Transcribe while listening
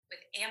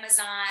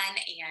Amazon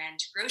and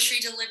grocery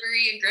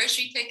delivery and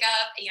grocery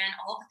pickup and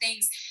all the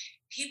things,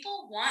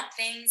 people want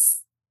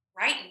things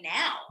right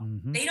now.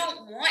 Hmm. They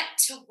don't want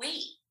to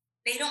wait.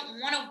 They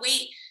don't want to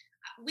wait.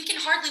 We can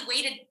hardly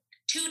wait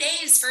 2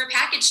 days for a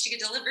package to get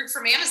delivered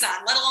from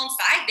Amazon, let alone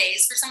 5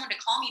 days for someone to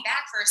call me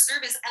back for a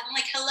service. And I'm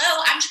like,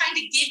 hello, I'm trying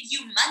to give you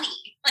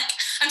money. Like,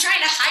 I'm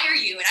trying to hire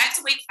you, and I have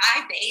to wait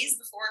 5 days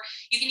before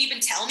you can even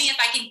tell me if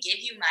I can give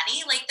you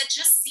money. Like, that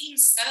just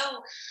seems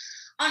so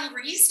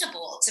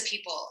unreasonable to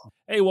people.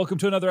 Hey, welcome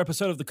to another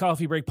episode of the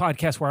Coffee Break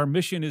Podcast, where our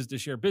mission is to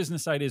share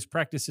business ideas,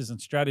 practices, and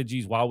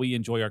strategies while we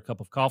enjoy our cup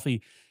of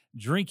coffee,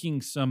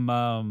 drinking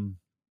some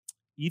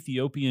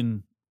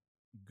Ethiopian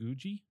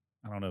Guji.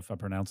 I don't know if I'm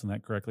pronouncing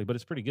that correctly, but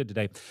it's pretty good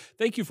today.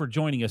 Thank you for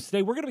joining us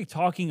today. We're going to be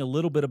talking a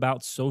little bit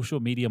about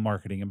social media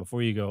marketing. And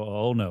before you go,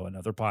 oh no,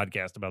 another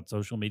podcast about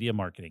social media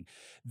marketing.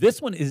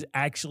 This one is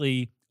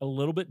actually a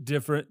little bit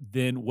different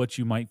than what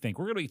you might think.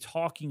 We're going to be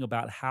talking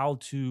about how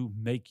to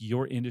make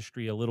your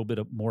industry a little bit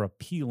more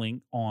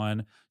appealing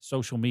on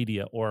social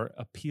media or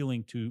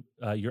appealing to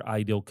your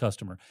ideal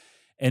customer.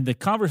 And the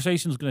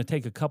conversation is going to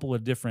take a couple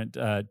of different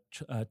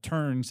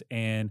turns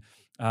and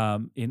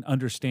in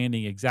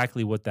understanding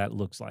exactly what that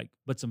looks like,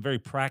 but some very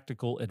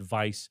practical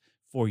advice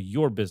for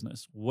your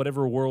business,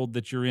 whatever world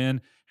that you're in,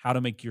 how to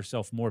make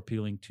yourself more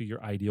appealing to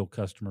your ideal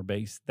customer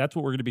base. That's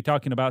what we're going to be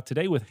talking about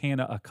today with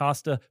Hannah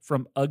Acosta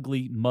from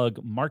Ugly Mug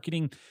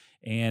Marketing.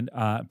 And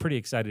I'm pretty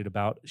excited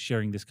about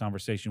sharing this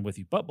conversation with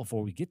you. But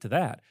before we get to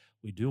that,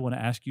 we do want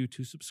to ask you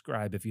to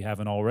subscribe if you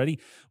haven't already.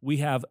 We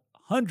have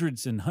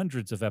hundreds and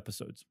hundreds of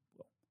episodes.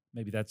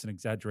 Maybe that's an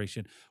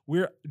exaggeration.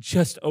 We're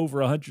just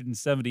over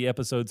 170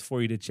 episodes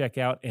for you to check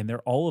out, and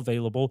they're all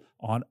available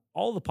on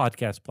all the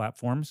podcast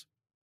platforms,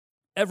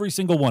 every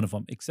single one of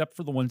them, except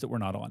for the ones that we're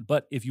not on.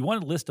 But if you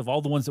want a list of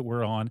all the ones that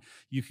we're on,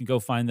 you can go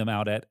find them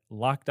out at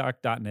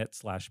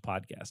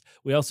lockdoc.net/podcast.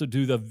 We also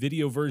do the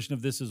video version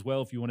of this as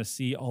well. If you want to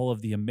see all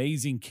of the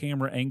amazing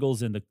camera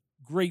angles and the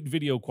great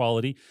video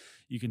quality,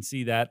 you can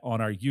see that on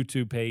our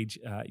YouTube page.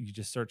 You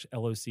just search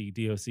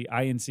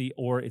LOCDOCINC,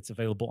 or it's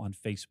available on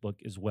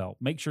Facebook as well.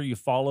 Make sure you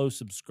follow,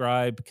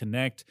 subscribe,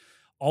 connect,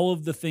 all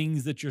of the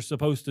things that you're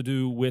supposed to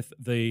do with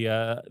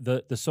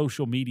the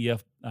social media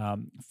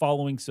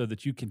following, so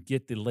that you can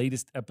get the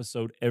latest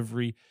episode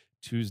every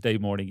Tuesday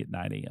morning at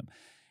 9 a.m.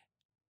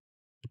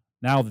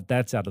 Now that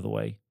that's out of the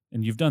way,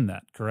 and you've done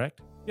that, correct?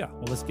 Yeah.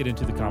 Well, let's get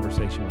into the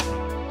conversation with you.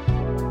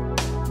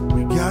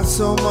 We got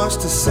so much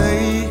to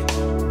say.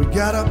 We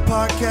got a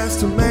podcast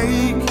to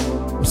make.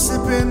 We're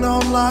sipping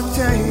on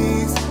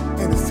lattes,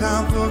 and it's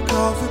time for a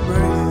coffee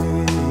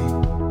break.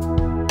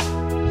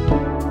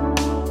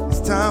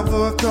 It's time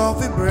for a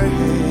coffee break.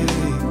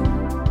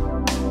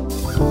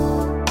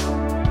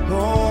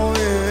 Oh,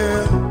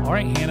 yeah. All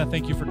right, Hannah,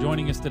 thank you for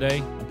joining us today.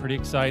 I'm pretty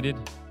excited.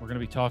 We're going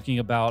to be talking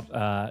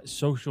about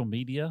social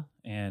media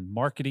and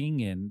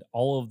marketing and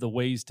all of the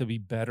ways to be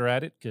better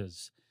at it,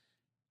 because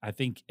I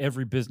think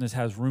every business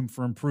has room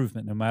for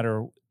improvement. No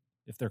matter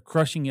if they're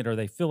crushing it or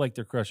they feel like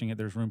they're crushing it,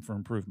 there's room for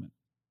improvement.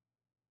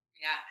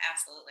 Yeah,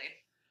 absolutely.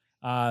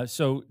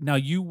 So now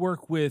you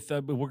work with,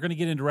 we're going to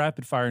get into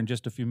rapid fire in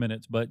just a few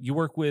minutes, but you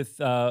work with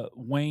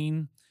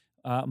Wayne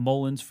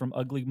Mullins from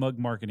Ugly Mug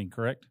Marketing,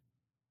 correct?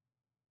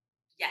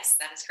 Yes,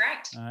 that is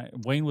correct.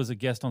 Wayne was a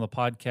guest on the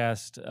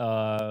podcast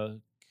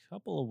a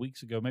couple of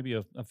weeks ago, maybe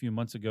a few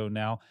months ago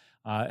now.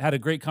 Had a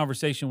great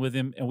conversation with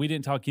him, and we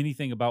didn't talk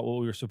anything about what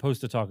we were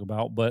supposed to talk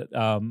about, but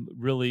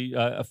really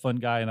a fun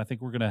guy, and I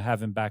think we're going to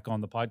have him back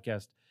on the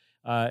podcast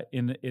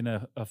in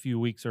a few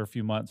weeks or a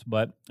few months.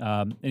 But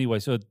anyway,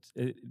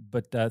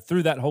 but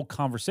through that whole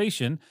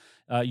conversation,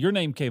 your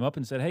name came up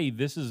and said, "Hey,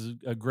 this is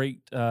a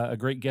great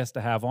guest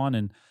to have on,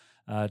 and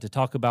to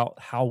talk about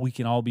how we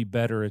can all be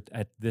better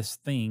at this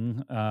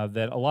thing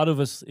that a lot of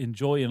us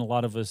enjoy and a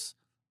lot of us,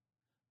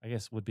 I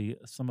guess, would be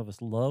some of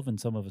us love and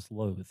some of us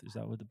loathe." Is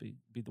that would be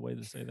the way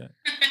to say that?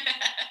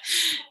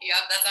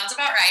 Yep, that sounds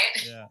about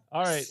right. Yeah.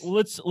 All right.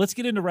 Well, let's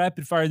get into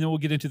rapid fire, and then we'll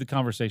get into the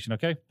conversation.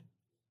 Okay.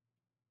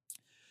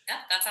 Yeah,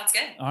 that sounds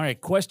good. All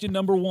right. Question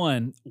number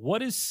 1: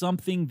 what is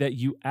something that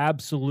you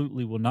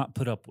absolutely will not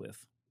put up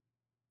with?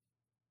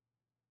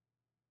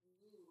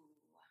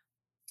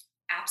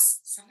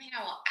 Something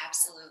I will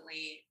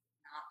absolutely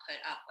not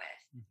put up with.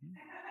 Mm-hmm.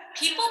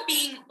 People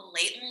being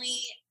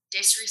blatantly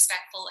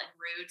disrespectful and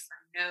rude for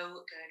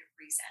no good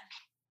reason.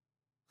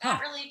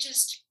 That really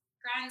just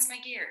grinds my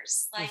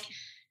gears. Like,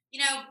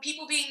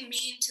 people being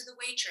mean to the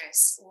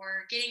waitress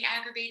or getting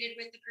aggravated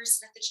with the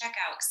person at the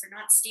checkout because they're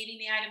not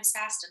stating the items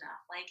fast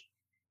enough.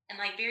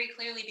 And very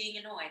clearly being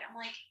annoyed. I'm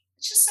like,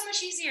 it's just so much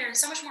easier and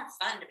so much more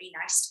fun to be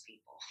nice to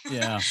people.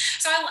 Yeah.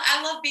 So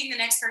I love being the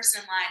next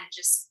person in line and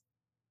just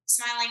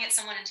smiling at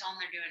someone and telling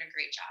them they're doing a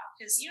great job,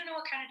 because you don't know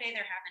what kind of day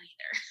they're having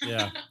either.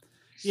 Yeah.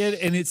 Yeah,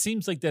 and it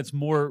seems like that's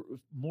more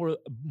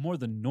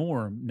the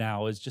norm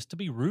now, is just to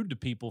be rude to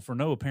people for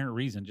no apparent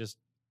reason. Just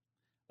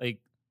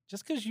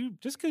because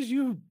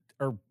you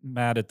are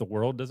mad at the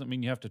world doesn't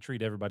mean you have to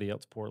treat everybody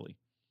else poorly.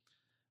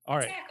 All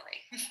right. Exactly.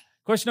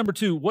 Question number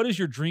 2: what does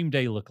your dream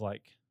day look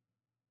like?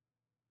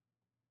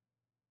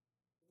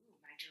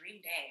 My dream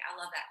dream day. I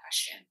love that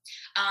question.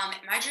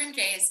 My dream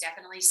day is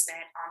definitely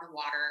spent on the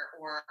water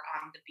or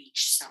on the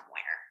beach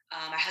somewhere.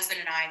 My husband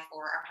and I,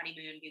 for our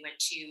honeymoon, we went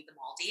to the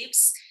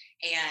Maldives,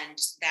 and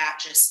that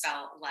just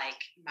felt like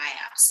my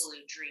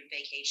absolute dream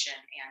vacation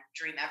and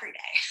dream every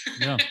day.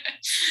 Yeah.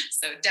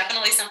 So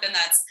definitely something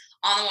that's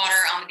on the water,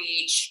 on the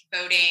beach,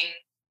 boating,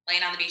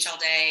 laying on the beach all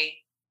day.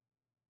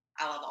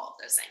 I love all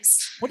of those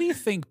things. What do you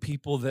think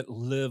people that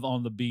live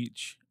on the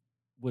beach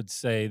would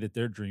say that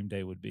their dream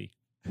day would be?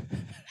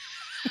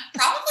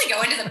 Probably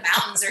going to the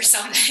mountains or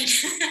something,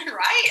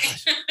 right?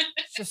 Gosh,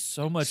 it's just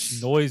so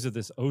much noise of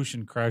this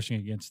ocean crashing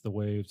against the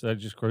waves.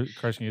 Just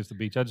crashing against the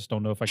beach. I just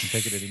don't know if I can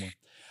take it anymore.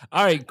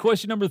 All right,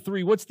 question number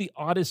 3. What's the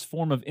oddest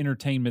form of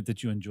entertainment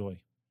that you enjoy?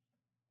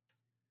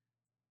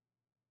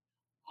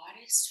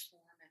 Oddest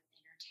form of entertainment.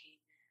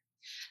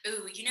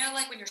 Ooh, you know,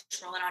 like when you're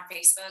scrolling on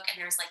Facebook and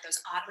there's like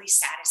those oddly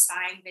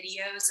satisfying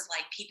videos of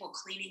like people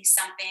cleaning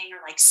something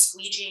or like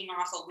squeegeeing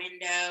off a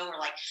window or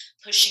like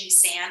pushing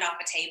sand off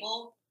a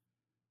table.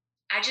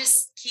 I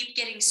just keep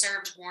getting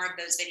served more of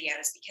those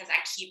videos because I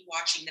keep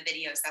watching the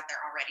videos that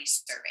they're already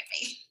serving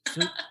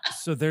me.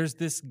 So there's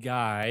this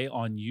guy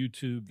on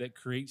YouTube that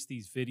creates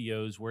these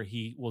videos where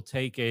he will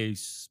take a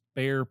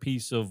spare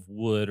piece of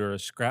wood or a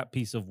scrap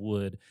piece of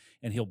wood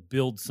and he'll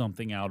build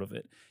something out of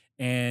it.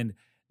 And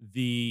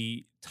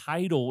the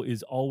title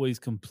is always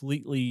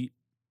completely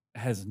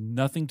has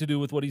nothing to do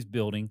with what he's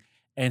building,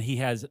 and he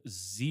has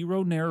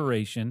zero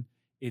narration.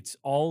 It's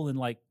all in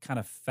like kind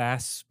of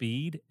fast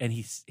speed, and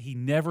he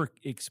never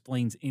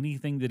explains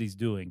anything that he's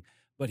doing,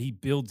 but he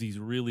builds these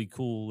really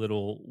cool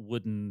little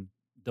wooden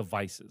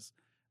devices,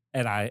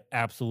 and I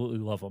absolutely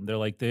love them. They're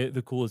like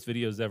the coolest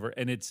videos ever,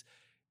 and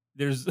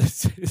there's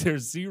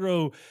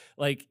zero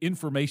like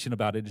information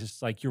about it. It's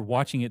just like you're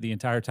watching it the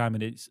entire time,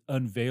 and it's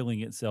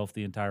unveiling itself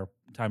the entire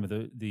time of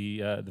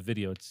the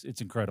video. It's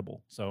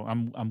incredible. So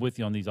I'm with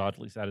you on these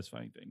oddly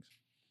satisfying things.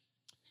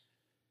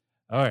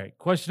 All right,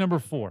 question number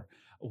 4.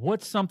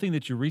 What's something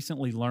that you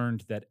recently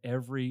learned that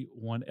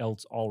everyone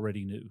else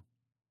already knew?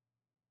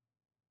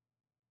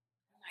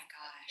 Oh my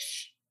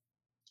gosh.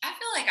 I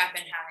feel like I've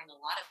been having a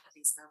lot of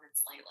these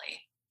moments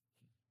lately.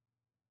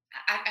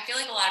 I feel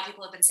like a lot of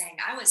people have been saying,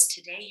 I was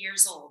today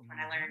years old when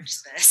I learned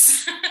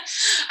this.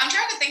 I'm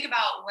trying to think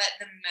about what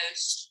the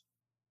most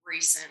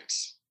recent.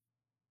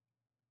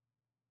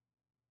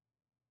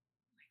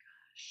 Oh my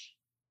gosh.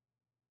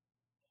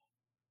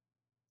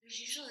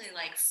 There's usually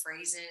like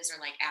phrases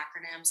or like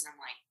acronyms, and I'm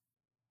like,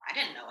 I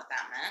didn't know what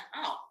that meant.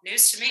 Oh,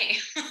 news to me.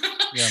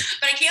 Yeah.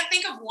 But I can't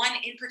think of one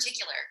in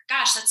particular.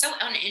 Gosh, that's so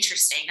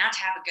uninteresting not to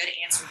have a good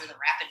answer to the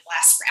rapid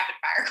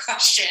fire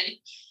question.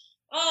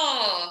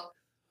 Oh,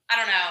 I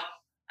don't know.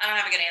 I don't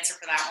have a good answer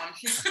for that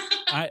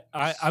one.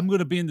 I'm going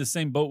to be in the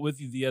same boat with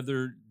you.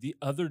 The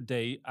other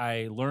day,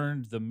 I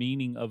learned the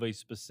meaning of a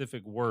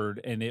specific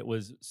word, and it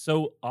was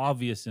so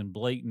obvious and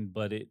blatant,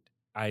 but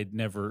I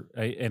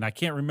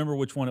can't remember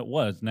which one it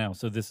was now.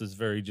 So this is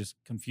very just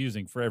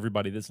confusing for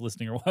everybody that's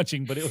listening or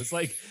watching. But it was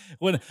like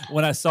when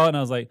I saw it, and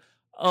I was like,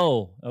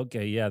 oh,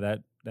 okay, yeah,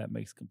 that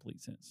makes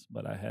complete sense.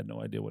 But I had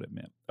no idea what it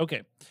meant.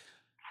 Okay.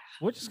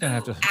 We're just gonna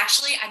have to.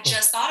 Actually, I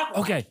just thought of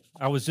one. Okay,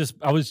 I was just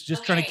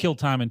trying to kill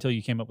time until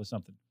you came up with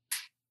something.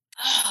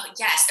 Oh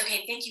yes,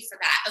 okay, thank you for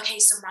that. Okay,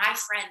 so my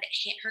friend,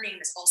 her name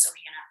is also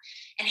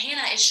Hannah, and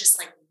Hannah is just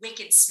like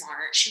wicked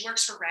smart. She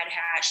works for Red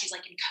Hat. She's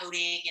like in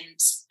coding, and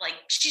like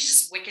she's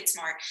just wicked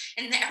smart.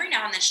 And then every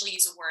now and then she'll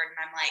use a word, and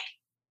I'm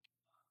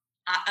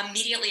like,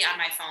 immediately on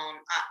my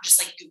phone,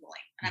 just like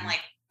Googling, and I'm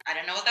like, I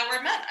didn't know what that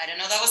word meant. I didn't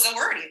know that was a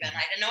word even.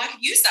 I didn't know I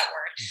could use that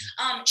word.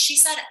 I think she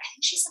said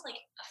like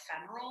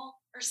ephemeral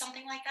or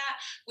something like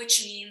that,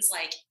 which means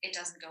like it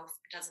doesn't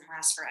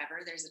last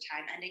forever. There's a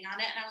time ending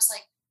on it. And I was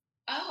like,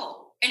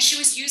 oh. And she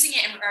was using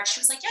it in regard. She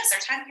was like, yes,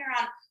 our time here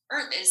on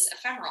Earth is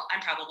ephemeral.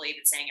 I'm probably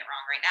even saying it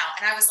wrong right now.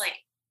 And I was like,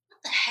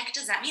 what the heck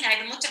does that mean? I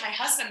even looked at my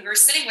husband. We were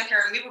sitting with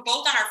her and we were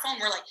both on our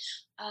phone. We're like,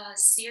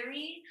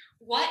 Siri,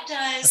 what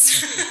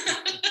does...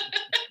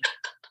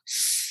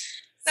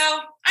 So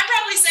I'm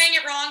probably saying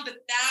it wrong, but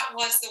that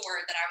was the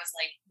word that I was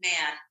like,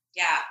 man,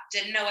 yeah,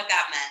 didn't know what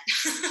that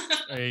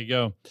meant. There you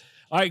go.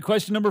 All right,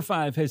 question number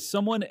 5. Has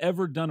someone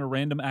ever done a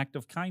random act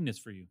of kindness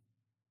for you?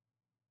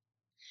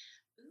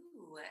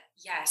 Ooh,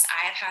 yes.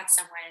 I have had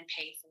someone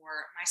pay for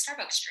my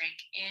Starbucks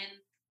drink in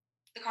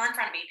the car in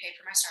front of me, paid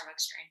for my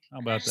Starbucks drink. How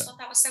about I just thought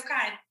that was so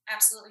kind.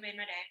 Absolutely made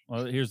my day.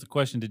 Well, here's the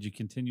question. Did you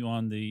continue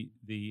on the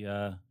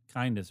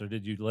kindness, or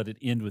did you let it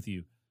end with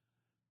you?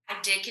 I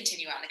did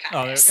continue on the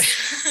kindness.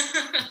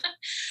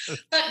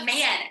 But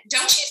man,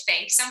 don't you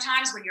think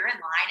sometimes when you're in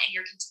line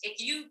and if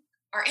you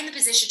are in the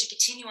position to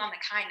continue on the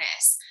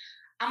kindness,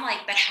 I'm like,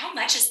 but how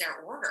much is their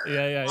order?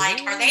 Yeah.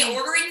 Like, are they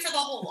ordering for the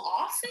whole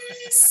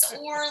office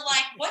or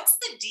like, what's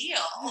the deal?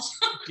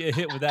 Get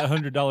hit with that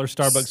 $100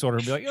 Starbucks order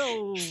and be like,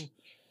 oh.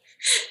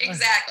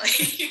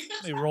 Exactly.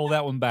 Let me roll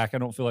that one back. I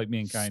don't feel like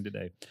being kind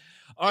today.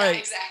 All right.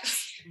 Exactly.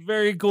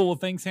 Very cool. Well,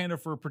 thanks, Hannah,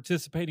 for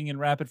participating in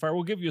Rapid Fire.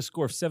 We'll give you a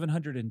score of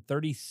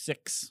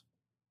 736.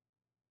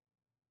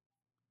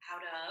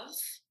 Out of?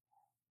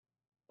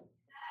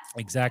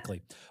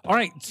 Exactly. All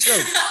right. So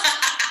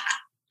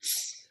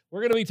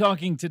we're going to be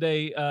talking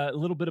today a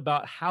little bit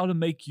about how to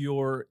make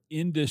your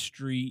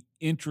industry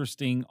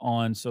interesting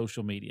on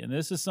social media. And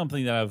this is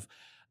something that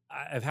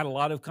I've had a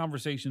lot of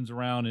conversations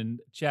around and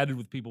chatted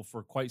with people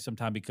for quite some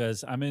time,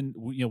 because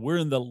we're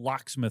in the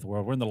locksmith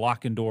world. We're in the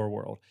lock and door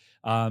world.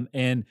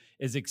 And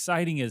as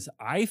exciting as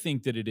I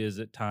think that it is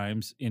at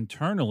times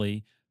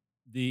internally,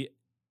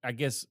 I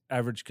guess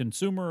average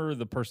consumer,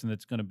 the person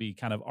that's going to be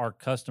kind of our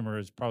customer,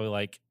 is probably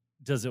like,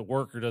 does it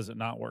work or does it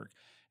not work?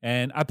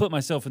 And I put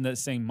myself in that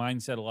same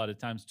mindset a lot of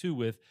times too,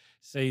 with,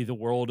 say, the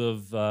world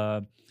of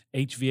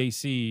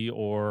HVAC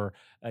or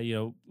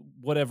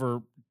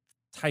whatever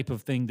type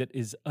of thing that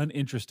is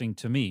uninteresting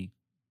to me.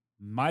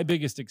 My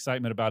biggest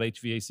excitement about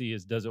HVAC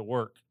is, does it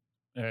work?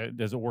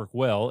 Does it work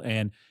well?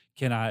 And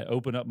can I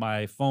open up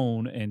my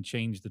phone and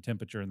change the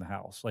temperature in the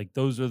house? Like,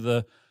 those are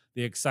the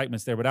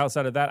excitements there. But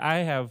outside of that, I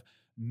have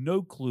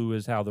no clue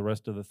as how the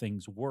rest of the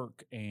things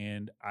work,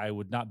 and I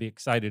would not be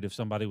excited if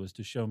somebody was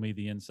to show me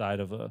the inside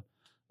of a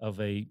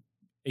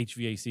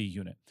HVAC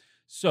unit.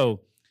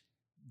 So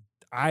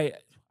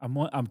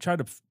I'm trying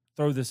to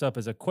throw this up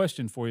as a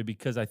question for you,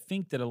 because I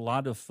think that a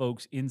lot of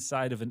folks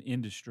inside of an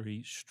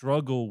industry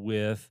struggle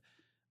with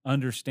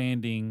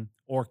understanding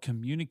or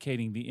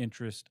communicating the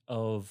interest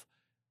of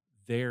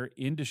their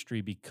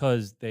industry,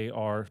 because they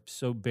are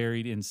so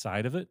buried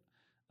inside of it,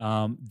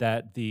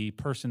 that the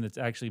person that's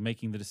actually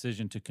making the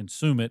decision to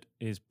consume it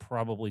is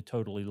probably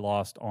totally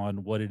lost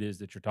on what it is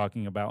that you're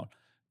talking about,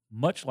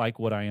 much like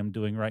what I am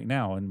doing right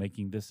now and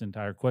making this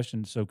entire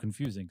question so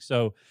confusing.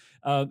 So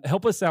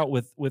help us out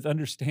with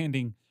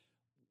understanding,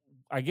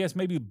 I guess,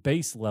 maybe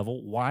base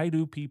level. Why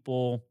do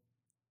people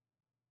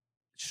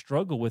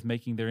struggle with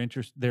making their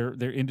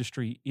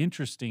industry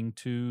interesting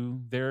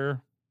to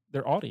their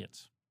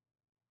audience?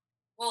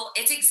 Well,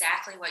 it's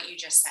exactly what you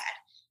just said.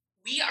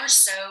 We are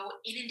so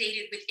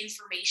inundated with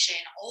information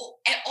all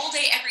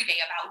day, every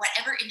day, about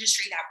whatever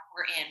industry that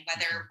we're in,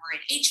 whether we're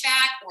in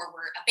HVAC or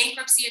we're a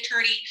bankruptcy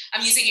attorney.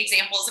 I'm using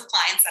examples of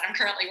clients that I'm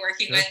currently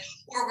working with,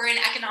 or we're in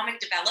economic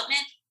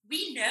development.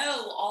 We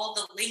know all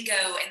the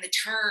lingo and the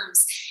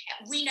terms.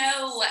 We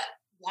know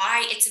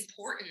why it's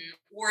important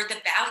or the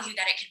value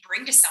that it could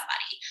bring to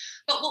somebody.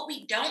 But what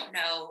we don't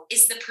know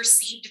is the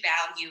perceived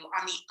value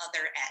on the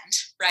other end,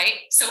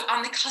 right? So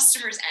on the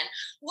customer's end,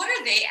 what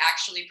are they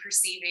actually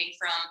perceiving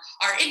from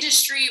our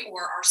industry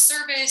or our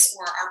service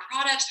or our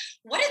product?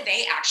 What do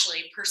they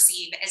actually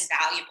perceive as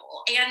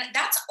valuable? And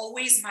that's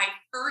always my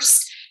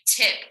first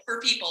tip for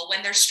people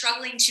when they're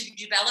struggling to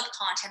develop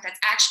content that's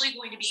actually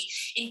going to be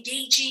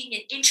engaging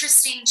and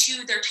interesting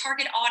to their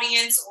target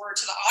audience, or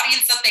to the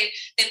audience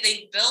that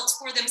they built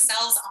for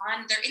themselves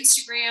on their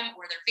Instagram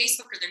or their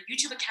Facebook or their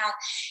YouTube account.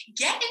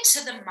 Get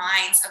into the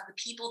minds of the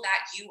people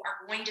that you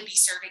are going to be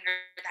serving or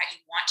that you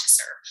want to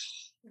serve.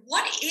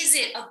 What is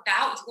it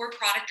about your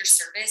product or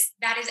service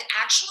that is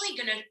actually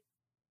going to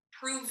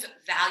prove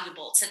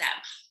valuable to them?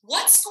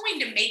 What's going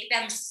to make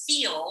them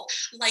feel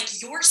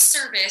like your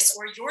service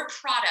or your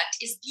product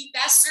is the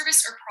best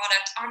service or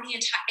product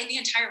in the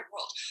entire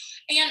world?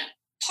 And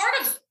part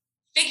of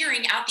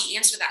figuring out the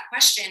answer to that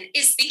question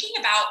is thinking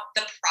about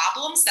the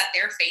problems that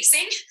they're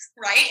facing,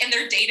 right, in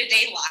their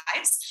day-to-day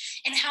lives,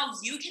 and how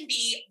you can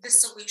be the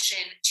solution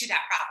to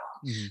that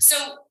problem. Mm-hmm.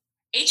 So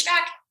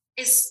HVAC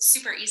is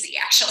super easy,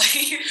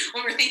 actually,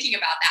 when we're thinking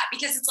about that,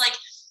 because it's like,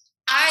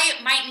 I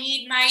might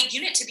need my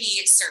unit to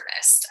be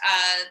serviced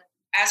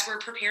as we're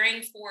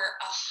preparing for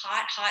a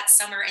hot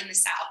summer in the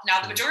South. Now,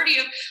 the majority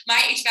of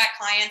my HVAC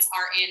clients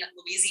are in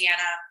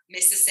Louisiana,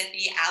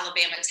 Mississippi,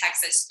 Alabama,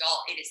 Texas. Y'all,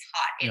 it is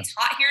hot. It's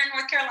hot here in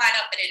North Carolina,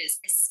 but it is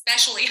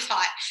especially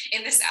hot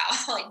in the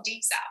South, like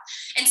deep South.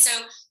 And so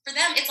for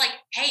them, it's like,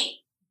 hey,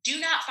 do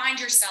not find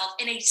yourself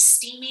in a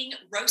steaming,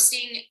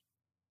 roasting,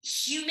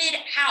 humid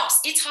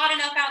house. It's hot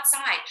enough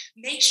outside.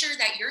 Make sure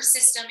that your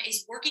system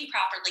is working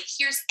properly.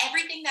 Here's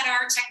everything that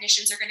our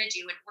technicians are going to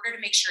do in order to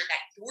make sure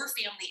that your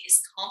family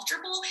is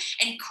comfortable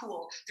and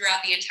cool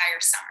throughout the entire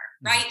summer,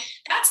 right?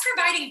 That's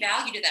providing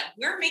value to them.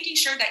 We're making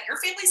sure that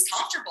your family's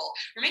comfortable.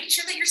 We're making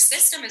sure that your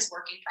system is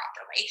working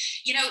properly.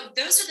 You know,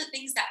 those are the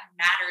things that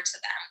matter to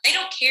them. They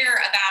don't care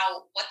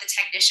about what the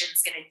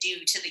technician's going to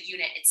do to the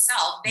unit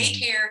itself. They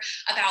care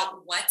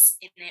about what's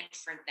in it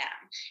for them.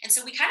 And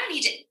so we kind of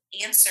need to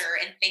answer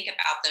and think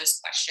about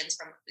those questions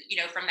from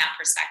that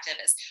perspective,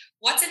 is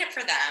what's in it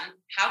for them?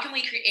 How can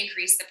we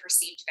increase the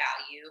perceived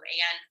value?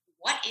 And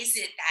what is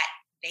it that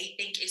they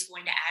think is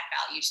going to add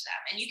value to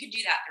them? And you can do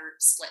that through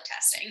split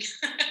testing,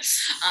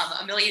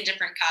 a million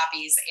different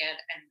copies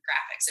and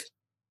graphics if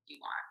you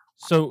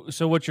want.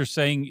 So what you're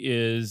saying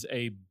is,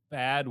 a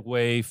bad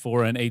way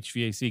for an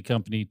HVAC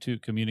company to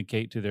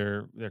communicate to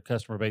their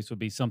customer base would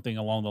be something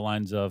along the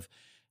lines of,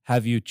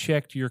 have you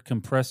checked your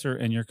compressor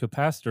and your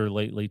capacitor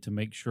lately to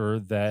make sure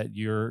that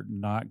you're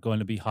not going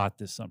to be hot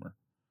this summer?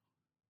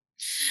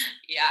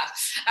 Yeah.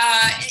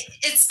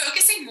 It's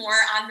focusing more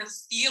on the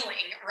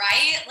feeling,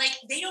 right? Like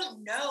they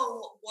don't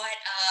know what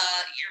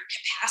your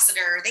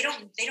capacitor, they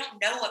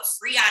don't know what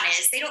Freon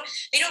is. They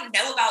don't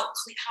know about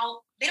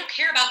how they don't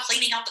care about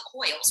cleaning out the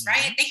coils,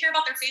 right? They care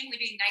about their family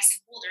being nice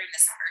and cool during the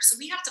summer. So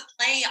we have to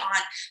play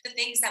on the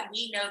things that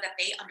we know that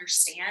they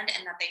understand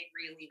and that they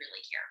really,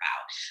 really care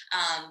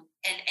about,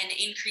 and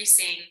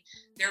increasing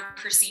their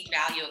perceived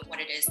value of what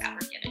it is that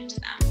we're giving to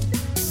them.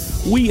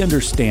 We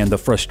understand the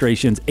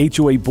frustrations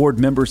HOA board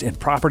members and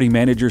property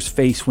managers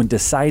face when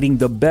deciding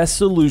the best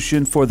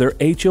solution for their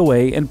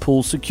HOA and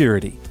pool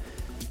security.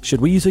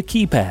 Should we use a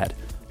keypad,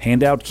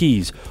 hand out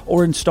keys,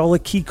 or install a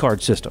key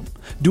card system?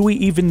 Do we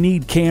even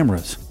need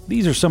cameras?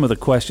 These are some of the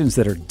questions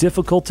that are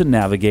difficult to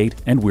navigate,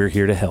 and we're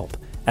here to help.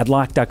 At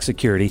LockDock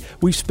Security,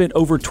 we've spent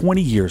over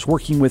 20 years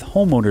working with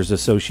homeowners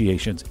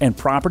associations and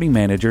property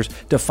managers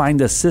to find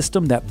the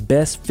system that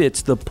best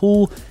fits the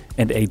pool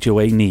and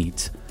HOA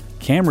needs.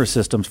 Camera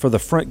systems for the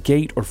front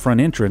gate or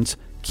front entrance,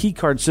 key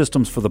card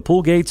systems for the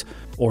pool gates,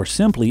 or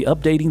simply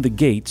updating the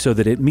gate so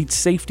that it meets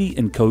safety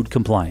and code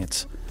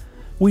compliance.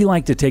 We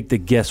like to take the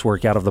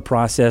guesswork out of the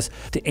process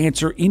to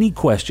answer any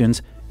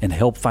questions and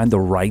help find the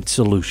right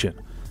solution.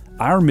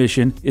 Our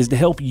mission is to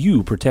help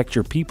you protect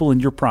your people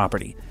and your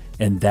property,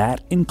 and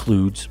that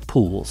includes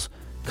pools.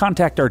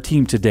 Contact our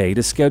team today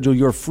to schedule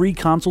your free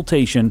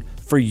consultation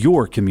for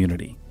your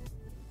community.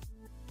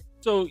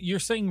 So you're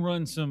saying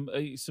run some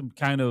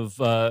kind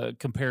of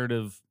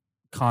comparative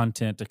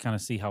content to kind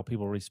of see how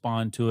people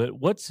respond to it.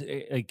 What's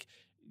like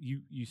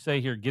you say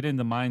here, get in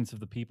the minds of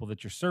the people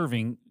that you're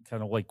serving,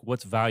 kind of like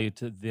what's value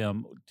to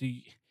them.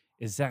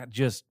 Is that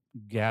just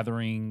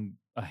gathering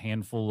a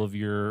handful of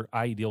your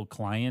ideal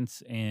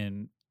clients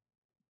and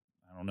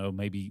I don't know,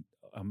 maybe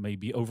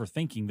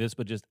overthinking this,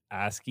 but just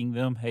asking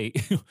them, hey,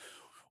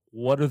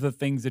 what are the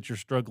things that you're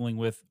struggling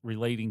with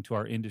relating to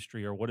our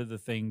industry, or what are the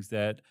things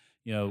that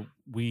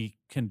we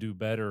can do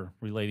better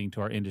relating to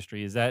our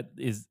industry? Is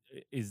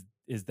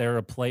there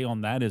a play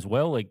on that as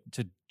well, like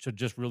to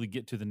just really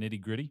get to the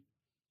nitty gritty?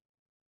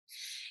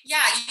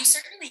 Yeah, you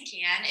certainly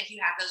can. If you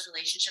have those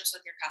relationships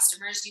with your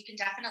customers, you can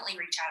definitely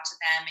reach out to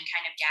them and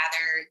kind of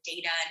gather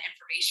data and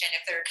information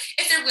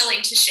if they're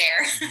willing to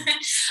share.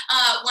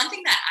 One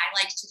thing that I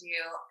like to do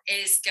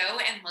is go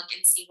and look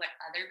and see what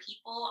other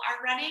people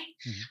are running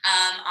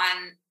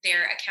on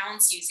their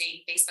accounts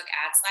using Facebook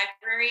Ads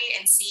Library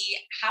and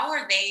see how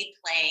are they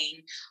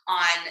playing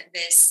on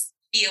this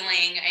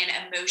feeling and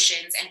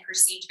emotions and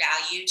perceived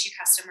value to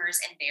customers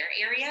in their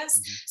areas.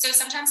 So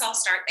sometimes I'll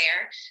start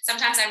there.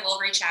 Sometimes I will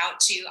reach out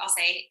I'll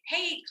say,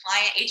 hey,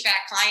 client,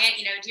 HVAC client,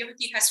 do you have a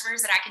few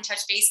customers that I can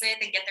touch base with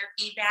and get their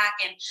feedback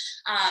and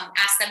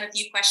ask them a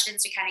few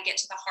questions to kind of get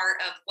to the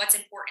heart of what's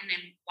important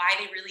and why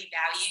they really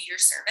value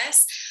your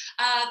service.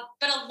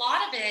 But a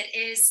lot of it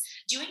is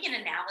doing an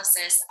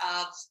analysis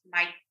of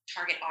my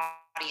target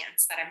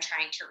audience that I'm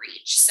trying to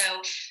reach. So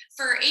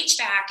for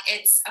HVAC,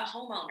 it's a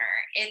homeowner.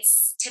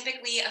 It's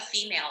typically a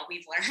female,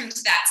 we've learned,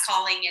 that's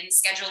calling and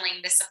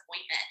scheduling this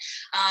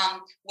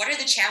appointment. What are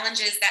the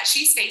challenges that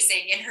she's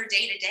facing in her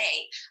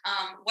day-to-day?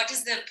 What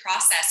does the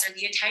process or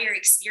the entire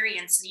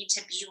experience need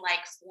to be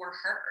like for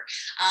her?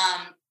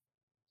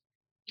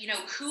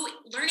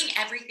 Learning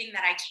everything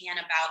that I can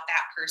about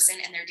that person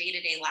and their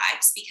day-to-day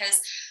lives,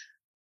 because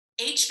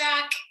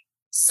HVAC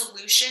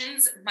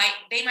solutions might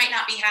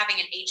not be having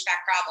an HVAC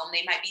problem.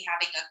 They might be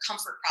having a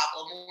comfort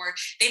problem, or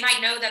they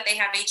might know that they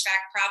have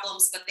HVAC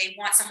problems, but they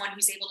want someone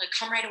who's able to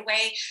come right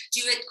away,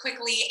 do it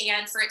quickly,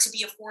 and for it to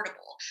be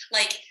affordable.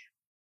 Like,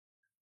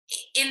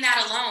 in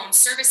that alone,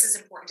 service is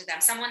important to them.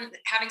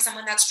 Having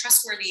someone that's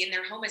trustworthy in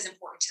their home is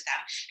important to them.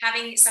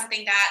 Having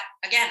something that,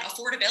 again,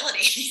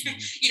 affordability.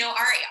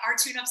 Our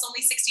tune-up's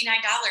only $69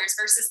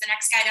 versus the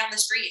next guy down the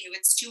street who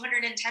it's $210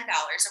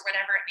 or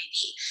whatever it may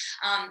be.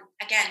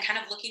 Again, kind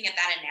of looking at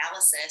that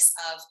analysis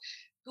of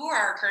who are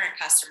our current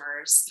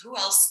customers, who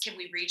else can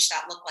we reach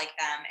that look like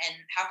them, and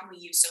how can we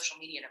use social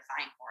media to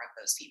find more of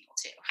those people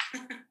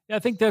too? Yeah, I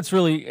think that's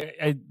really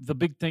the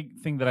big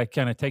thing that I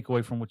kind of take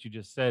away from what you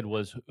just said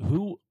was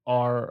who's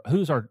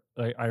our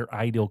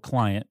ideal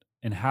client,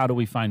 and how do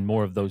we find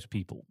more of those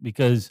people?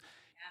 Because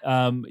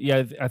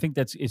I think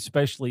that's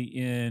especially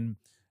in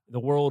the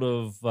world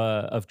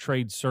of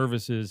trade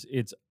services.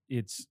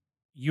 It's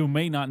you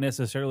may not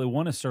necessarily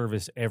want to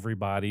service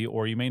everybody,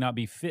 or you may not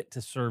be fit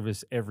to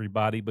service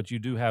everybody, but you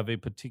do have a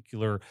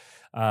particular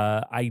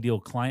ideal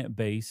client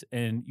base,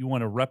 and you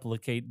want to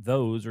replicate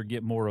those or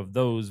get more of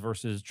those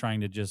versus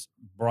trying to just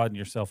broaden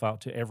yourself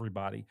out to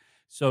everybody.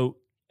 So,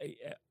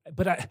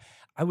 but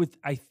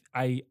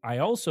I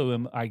also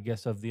am, I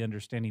guess, of the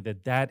understanding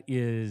that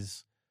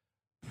is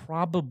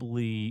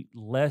probably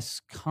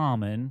less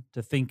common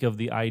to think of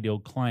the ideal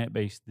client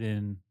base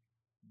than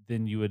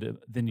you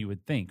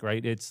would think,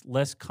 right? It's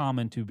less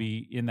common to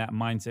be in that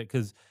mindset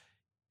because,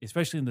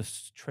 especially in the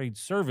trade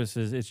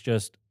services, it's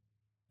just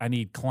I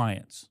need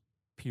clients,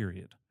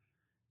 period.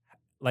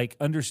 Like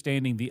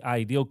understanding the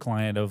ideal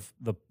client of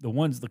the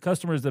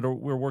customers that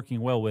we're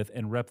working well with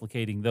and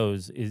replicating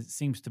those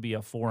seems to be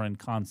a foreign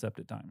concept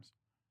at times.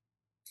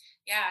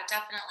 Yeah,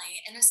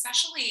 definitely. And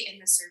especially in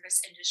the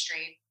service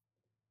industry,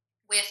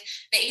 with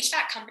the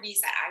HVAC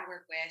companies that I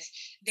work with,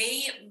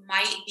 they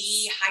might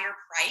be higher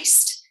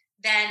priced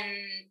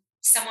than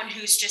someone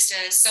who's just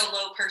a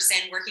solo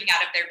person working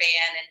out of their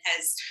van and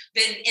has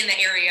been in the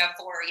area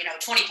for,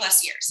 20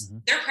 plus years. Mm-hmm.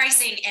 Their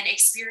pricing and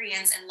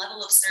experience and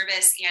level of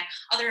service and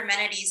other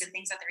amenities and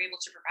things that they're able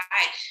to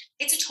provide,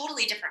 it's a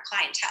totally different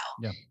clientele.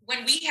 Yeah.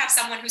 When we have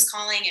someone who's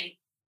calling and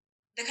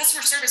the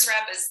customer service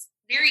rep is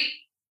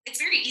it's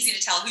very easy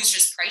to tell who's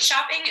just price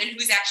shopping and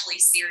who's actually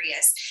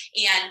serious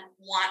and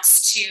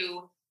wants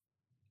to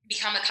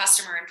become a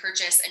customer and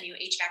purchase a new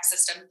HVAC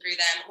system through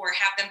them, or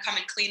have them come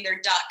and clean their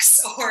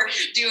ducts or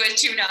do a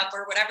tune up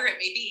or whatever it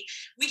may be.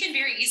 We can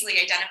very easily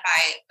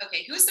identify,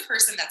 okay, who's the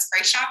person that's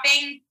price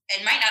shopping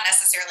and might not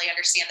necessarily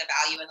understand the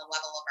value and the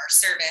level of our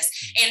service,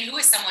 and who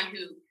is someone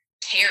who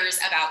cares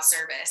about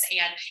service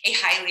and a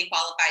highly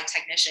qualified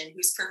technician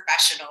who's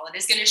professional and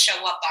is going to show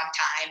up on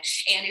time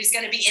and who's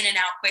going to be in and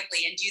out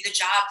quickly and do the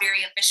job very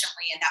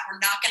efficiently, and that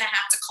we're not going to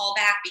have to call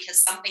back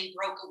because something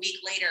broke a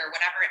week later or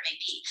whatever it may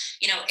be.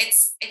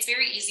 It's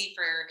very easy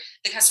for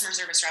the customer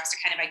service reps to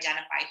kind of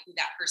identify who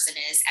that person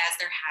is as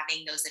they're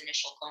having those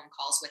initial phone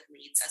calls with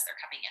leads as they're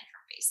coming in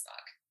from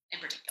Facebook in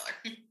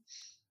particular.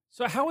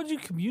 So how would you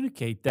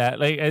communicate that?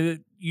 Like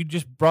you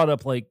just brought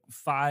up like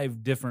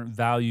 5 different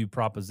value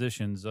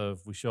propositions of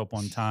we show up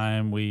on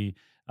time, we've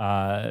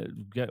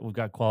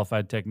got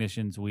qualified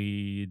technicians,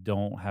 we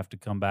don't have to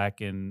come back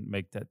and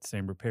make that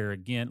same repair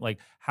again. Like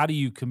how do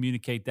you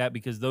communicate that?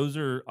 Because those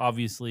are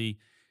obviously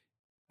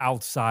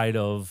outside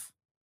of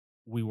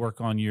we work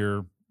on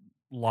your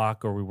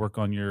lock or we work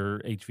on your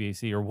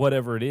HVAC or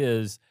whatever it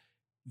is.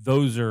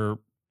 Those are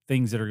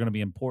things that are going to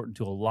be important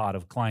to a lot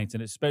of clients,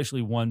 and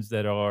especially ones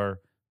that are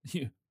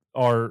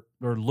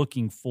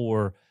looking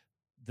for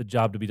the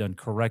job to be done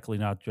correctly,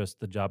 not just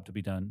the job to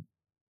be done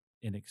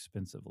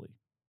inexpensively.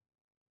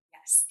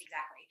 Yes,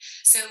 exactly.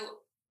 So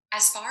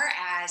as far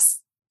as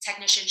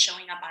technicians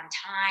showing up on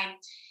time,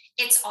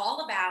 it's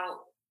all about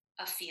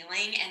a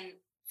feeling and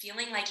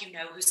feeling like you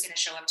know who's going to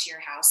show up to your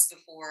house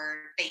before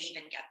they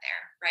even get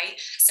there, right?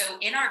 So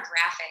in our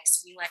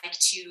graphics, we like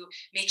to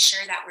make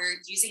sure that we're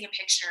using a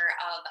picture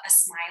of a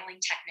smiling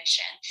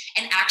technician,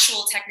 an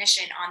actual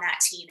technician on that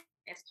team,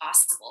 if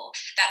possible,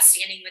 that's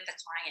standing with the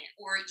client,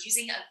 or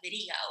using a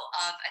video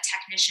of a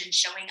technician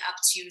showing up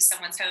to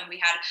someone's home.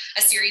 We had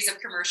a series of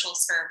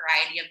commercials for a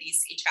variety of these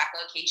HVAC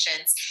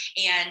locations,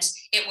 and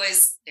it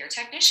was their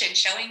technician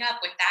showing up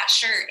with that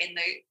shirt in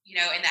the,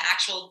 in the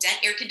actual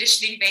Dent air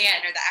conditioning van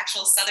or the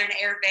actual Southern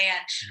Air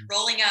van,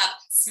 rolling up,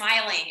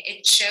 smiling.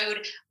 It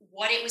showed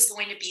what it was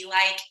going to be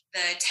like,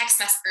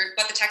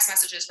 what the text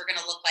messages were going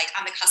to look like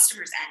on the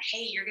customer's end.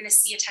 Hey, you're going to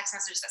see a text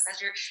message that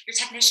says your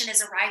technician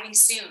is arriving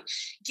soon.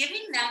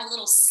 Giving them a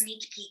little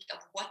sneak peek of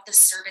what the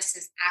service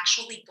is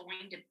actually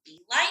going to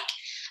be like,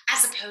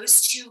 as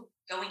opposed to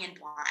going in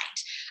blind.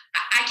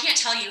 I can't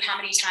tell you how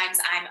many times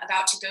I'm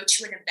about to go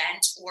to an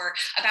event or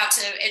about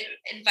to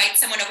invite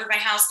someone over to my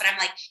house, but I'm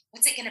like,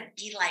 what's it going to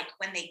be like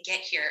when they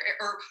get here?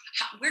 Or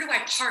where do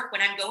I park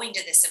when I'm going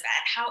to this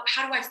event?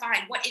 How do I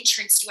find, what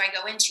entrance do I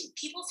go into?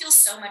 People feel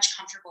so much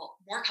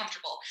more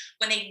comfortable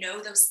when they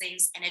know those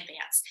things in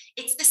advance.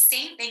 It's the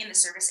same thing in the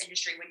service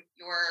industry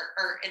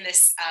or in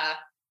this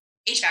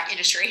HVAC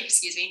industry,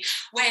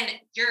 when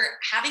you're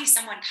having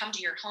someone come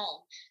to your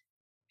home.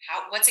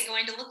 What's it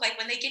going to look like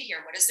when they get here?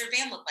 What does their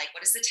van look like?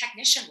 What does the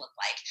technician look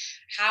like?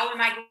 How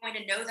am I going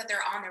to know that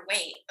they're on their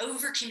way?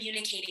 Over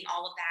communicating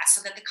all of that so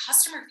that the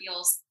customer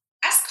feels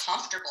as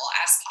comfortable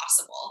as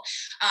possible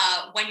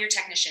when your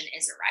technician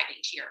is arriving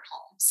to your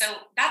home. So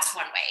that's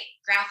one way.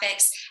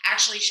 Graphics,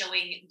 actually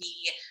showing the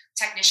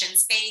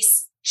technician's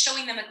face,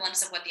 showing them a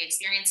glimpse of what the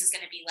experience is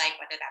going to be like,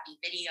 whether that be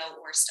video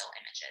or still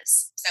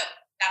images. So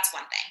that's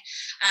one thing.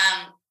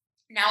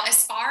 Now,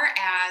 as far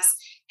as,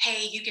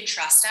 hey, you can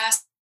trust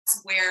us,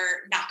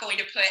 we're not going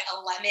to put a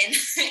lemon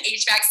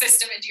HVAC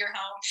system into your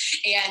home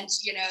and,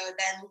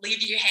 then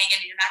leave you hanging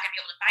and you're not going to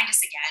be able to find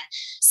us again.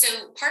 So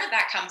part of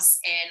that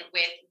comes in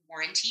with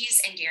warranties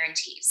and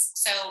guarantees.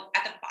 So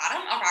at the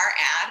bottom of our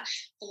ad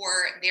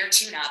for their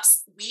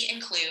tune-ups, we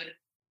include,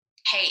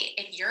 hey,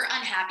 if you're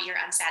unhappy or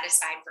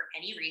unsatisfied for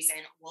any reason,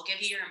 we'll give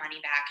you your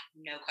money back,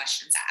 no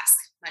questions asked,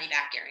 money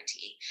back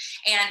guarantee.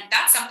 And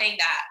that's something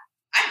that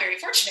I'm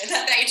very fortunate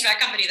that the HVAC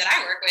company that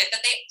I work with,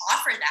 that they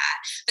offer that,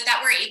 but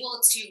that we're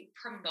able to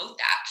promote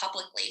that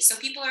publicly. So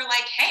people are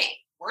like, hey,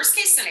 worst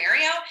case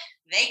scenario,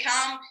 they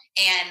come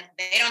and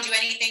they don't do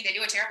anything, they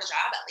do a terrible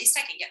job, at least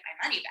I can get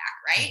my money back,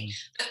 right?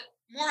 Mm-hmm. But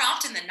more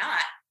often than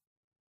not,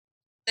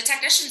 the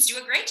technicians do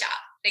a great job.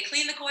 They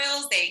clean the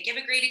coils, they give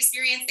a great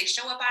experience, they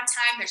show up on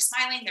time, they're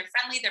smiling, they're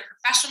friendly, they're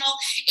professional,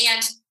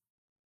 and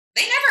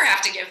they never have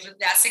to give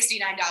that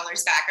 $69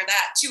 back or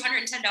that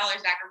 $210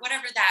 back or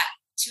whatever that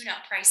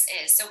tune-up price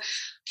is. So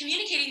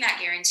communicating that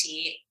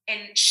guarantee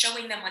and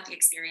showing them what the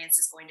experience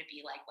is going to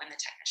be like when the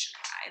technician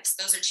arrives.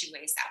 Those are 2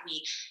 ways that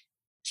we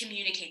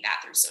communicate that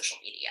through social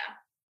media.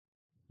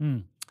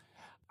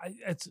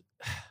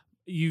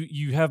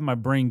 you have my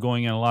brain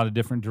going in a lot of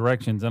different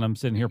directions, and I'm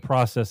sitting here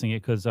processing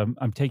it because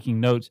I'm taking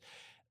notes.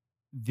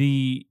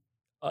 The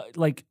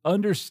like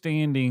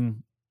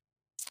understanding,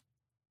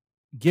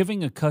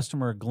 giving a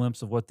customer a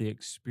glimpse of what the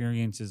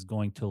experience is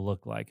going to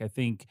look like. I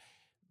think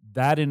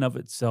that in of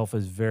itself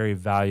is very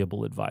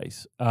valuable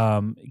advice,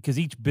 because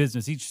each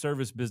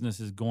service business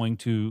is going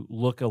to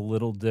look a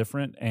little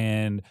different,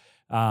 and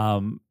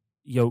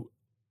you know,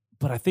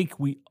 but I think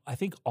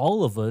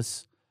all of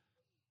us.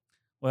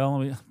 Well,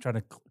 let me try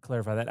to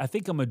clarify that. I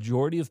think a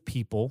majority of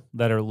people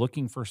that are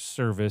looking for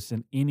service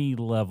in any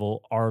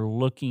level are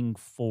looking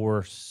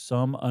for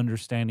some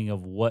understanding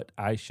of what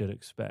I should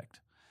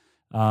expect.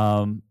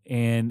 And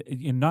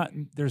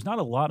there's not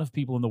a lot of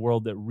people in the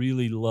world that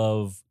really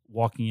love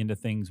walking into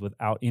things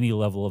without any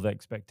level of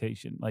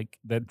expectation, like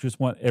that just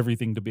want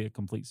everything to be a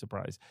complete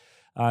surprise.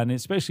 And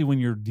especially when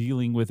you're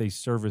dealing with a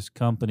service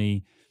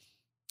company,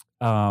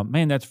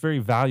 man, that's very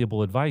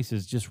valuable advice,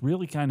 is just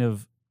really kind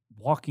of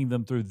walking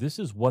them through, this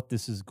is what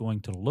this is going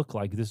to look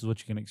like. This is what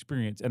you can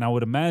experience. And I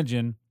would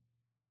imagine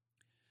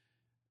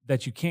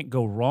that you can't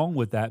go wrong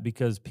with that,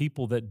 because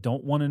people that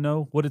don't want to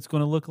know what it's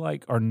going to look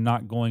like are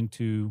not going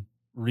to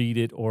read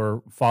it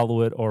or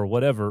follow it or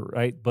whatever,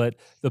 right? But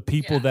the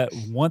people that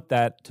want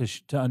that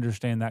to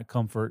understand that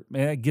comfort,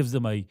 man, it gives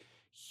them a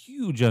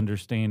huge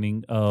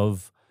understanding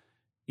of,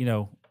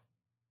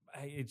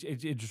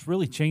 it just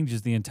really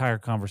changes the entire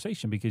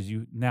conversation, because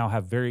you now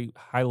have very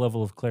high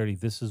level of clarity.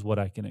 This is what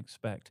I can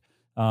expect.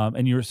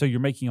 And you're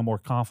making a more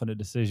confident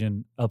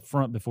decision up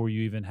front before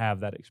you even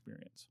have that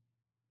experience.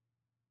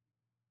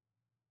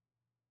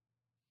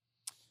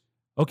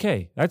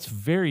 Okay, that's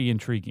very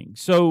intriguing.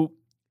 So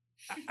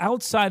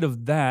outside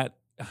of that,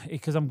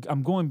 because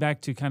I'm going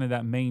back to kind of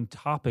that main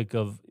topic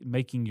of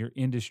making your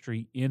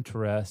industry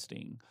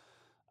interesting,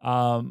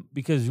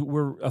 because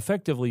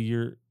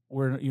you're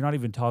not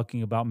even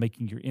talking about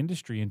making your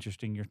industry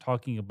interesting. You're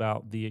talking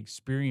about the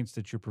experience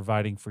that you're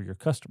providing for your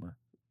customer,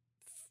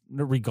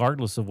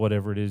 regardless of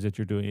whatever it is that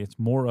you're doing. It's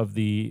more of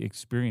the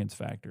experience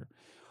factor.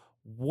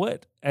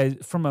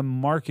 From a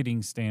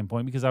marketing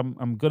standpoint, because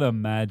I'm going to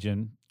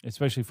imagine,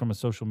 especially from a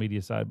social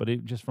media side,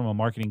 but just from a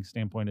marketing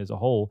standpoint as a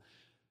whole,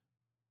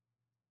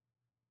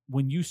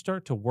 when you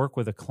start to work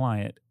with a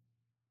client,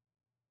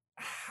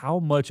 how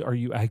much are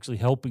you actually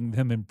helping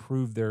them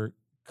improve their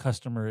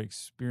customer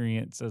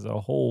experience as a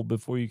whole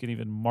before you can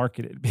even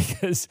market it?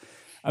 Because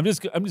I'm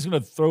just going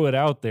to throw it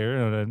out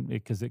there,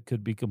 because it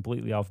could be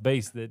completely off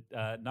base,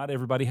 that not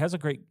everybody has a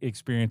great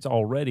experience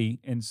already,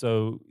 and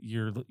so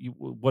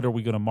what are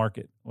we going to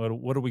market? What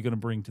are we going to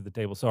bring to the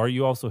table? So, are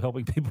you also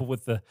helping people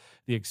with the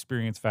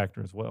experience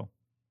factor as well?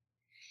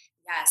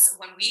 Yes.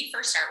 When we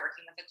first start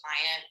working with a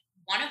client,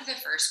 one of the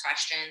first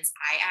questions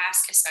I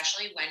ask,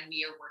 especially when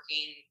we are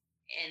working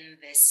in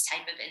this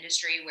type of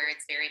industry where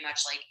it's very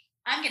much like,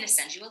 I'm going to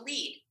send you a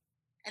lead,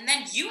 and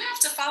then you have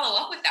to follow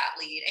up with that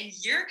lead, and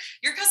your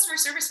customer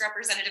service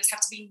representatives have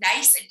to be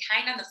nice and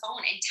kind on the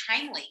phone and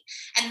timely.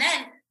 And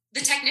then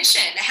the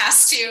technician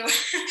has to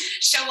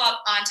show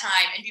up on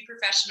time and be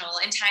professional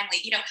and timely.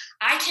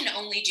 I can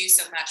only do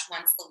so much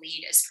once the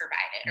lead is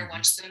provided or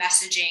once the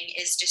messaging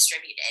is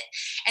distributed.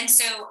 And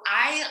so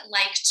I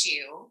like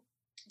to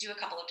do a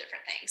couple of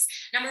different things.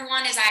 Number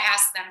one is I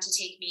ask them to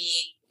take me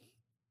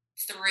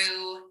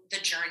through the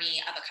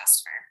journey of a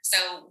customer.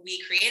 So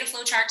we create a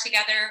flow chart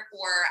together,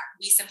 or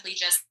we simply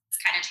just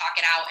kind of talk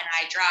it out, and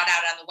I draw it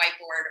out on the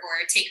whiteboard or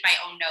take my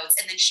own notes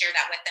and then share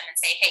that with them and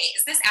say, hey,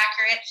 is this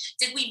accurate?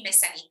 Did we miss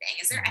anything?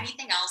 Is there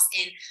anything else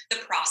in the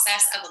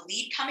process of a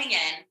lead coming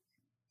in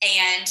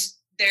and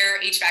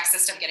their HVAC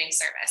system getting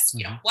serviced?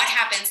 What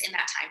happens in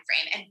that time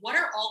frame, and what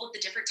are all of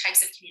the different types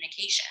of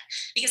communication?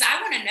 Because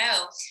I want to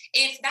know,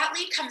 if that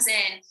lead comes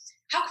in,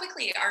 how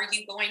quickly are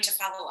you going to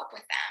follow up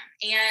with them?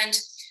 And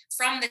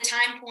from the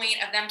time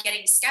point of them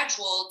getting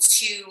scheduled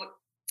to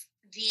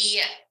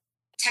the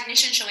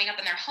technician showing up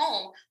in their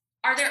home,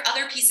 are there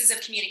other pieces of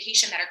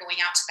communication that are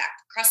going out to that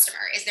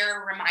customer? Is there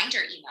a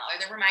reminder email?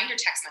 Are there reminder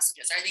text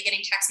messages? Are they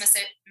getting text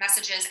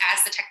messages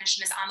as the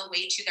technician is on the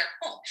way to their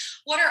home?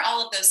 What are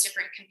all of those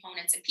different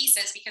components and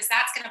pieces? Because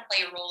that's going to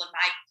play a role in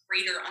my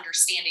greater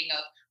understanding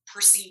of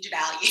perceived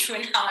value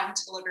and how I'm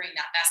delivering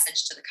that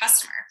message to the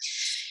customer.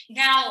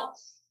 Now,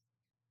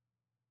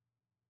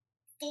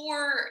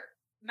 for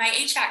my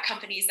HVAC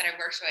companies that I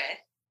worked with,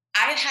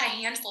 I've had a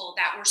handful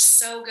that were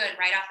so good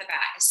right off the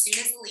bat. As soon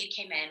as the lead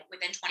came in,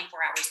 within 24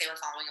 hours, they were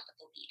following up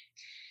with the lead.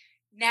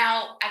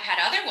 Now, I've had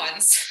other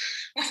ones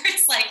where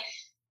it's like,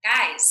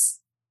 guys,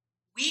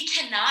 we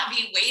cannot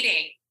be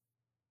waiting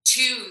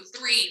 2,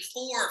 3,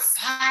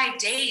 4, 5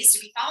 days to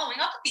be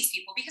following up with these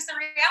people, because the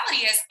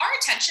reality is our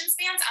attention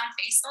spans on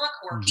Facebook,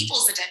 or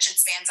people's attention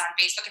spans on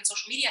Facebook and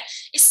social media,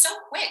 is so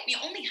quick. We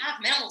only have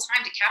minimal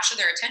time to capture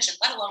their attention,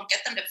 let alone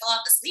get them to fill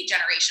out this lead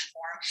generation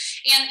form,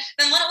 and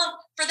then let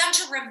alone for them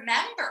to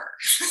remember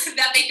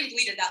that they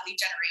completed that lead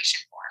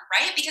generation form,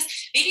 right? Because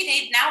maybe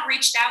they've now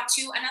reached out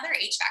to another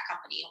HVAC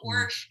company,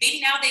 or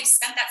maybe now they've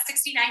spent that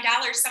 $69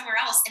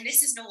 somewhere else, and this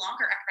is no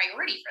longer a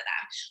priority for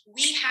them.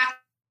 We have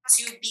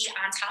to be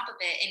on top of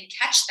it and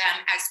catch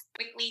them as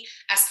quickly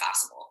as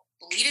possible.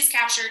 The lead is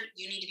captured,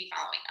 you need to be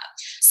following up.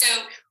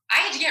 So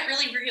I had to get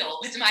really real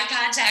with my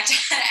contact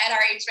at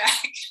our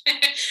HVAC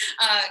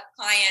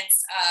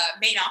clients'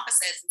 main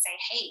offices and say,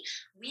 hey,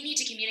 we need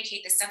to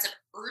communicate this sense of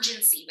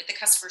urgency with the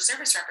customer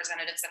service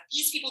representatives that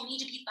these people need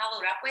to be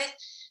followed up with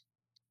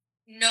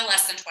no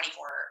less than 24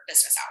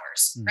 business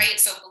hours, right?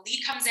 So if the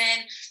lead comes in,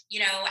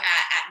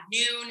 at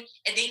noon,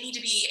 they need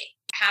to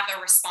have a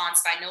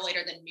response by no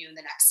later than noon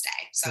the next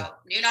day. So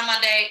noon on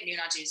Monday,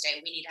 noon on Tuesday,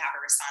 we need to have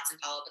a response and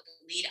follow up with the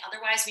lead.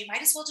 Otherwise, we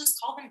might as well just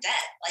call them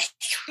dead. Like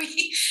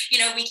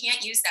we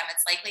can't use them.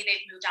 It's likely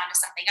they've moved on to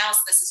something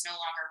else. This is no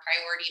longer a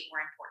priority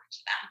or important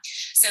to them.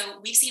 So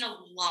we've seen a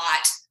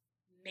lot,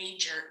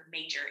 major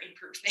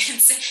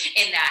improvements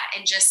in that,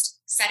 and just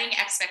setting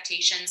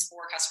expectations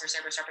for customer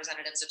service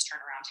representatives of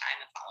turnaround time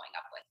and following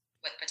up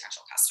with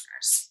potential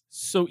customers.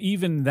 So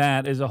even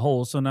that as a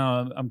whole, so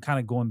now I'm kind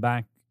of going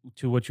back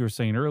to what you were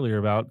saying earlier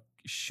about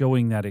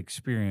showing that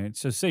experience.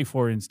 So say,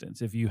 for instance,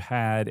 if you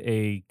had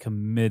a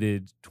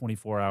committed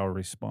 24-hour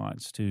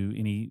response to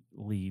any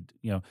lead,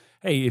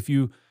 hey,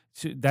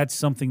 that's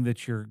something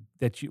that you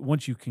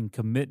once you can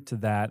commit to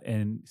that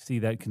and see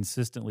that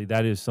consistently,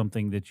 that is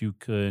something that you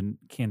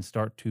can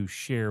start to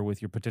share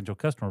with your potential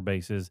customer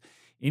bases.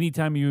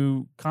 Anytime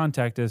you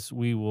contact us,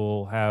 we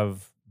will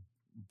have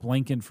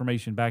blank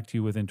information back to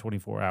you within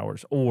 24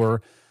 hours.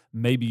 Or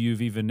maybe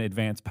you've even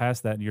advanced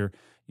past that and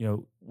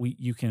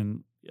you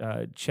can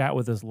chat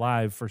with us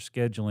live for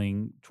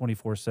scheduling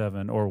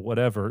 24/7 or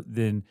whatever.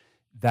 Then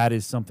that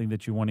is something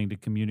that you're wanting to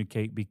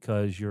communicate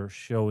because you're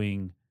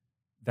showing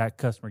that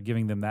customer,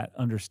 giving them that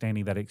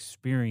understanding, that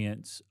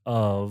experience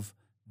of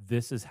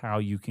this is how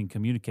you can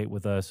communicate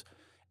with us,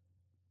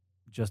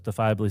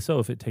 justifiably so.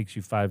 If it takes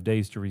you 5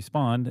 days to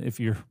respond, if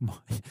you're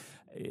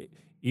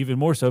even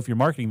more so if you're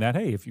marketing that,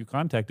 hey, if you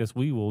contact us,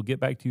 we will get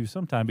back to you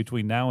sometime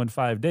between now and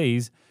 5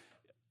 days.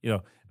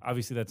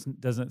 Obviously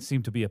that doesn't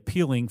seem to be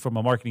appealing from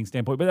a marketing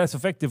standpoint, but that's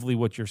effectively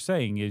what you're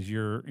saying is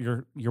you're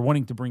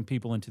wanting to bring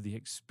people into the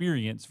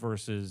experience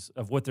versus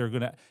of what they're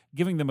going to,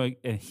 giving them a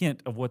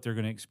hint of what they're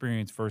going to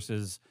experience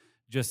versus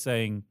just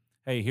saying,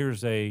 hey,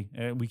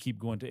 and we keep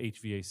going to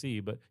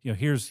HVAC, but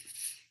here's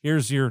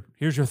your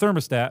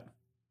thermostat.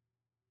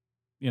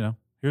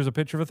 Here's a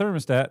picture of a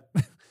thermostat.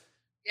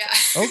 Yeah.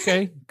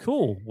 Okay,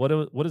 cool.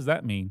 What does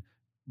that mean?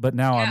 But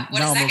now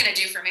what is that going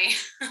to do for me?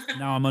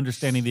 Now I'm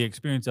understanding the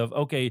experience of,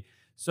 okay,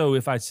 so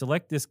if I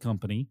select this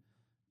company,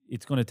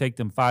 it's going to take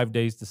them 5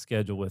 days to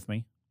schedule with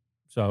me,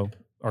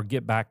 or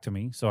get back to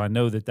me. So I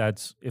know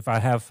that's if I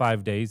have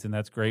 5 days, then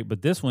that's great.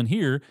 But this one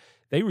here,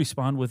 they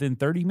respond within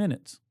 30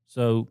 minutes.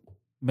 So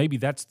maybe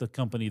that's the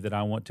company that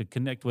I want to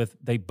connect with.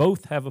 They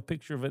both have a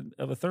picture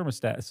of a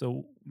thermostat.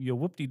 So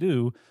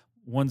whoop-de-doo,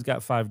 one's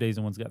got 5 days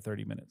and one's got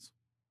 30 minutes.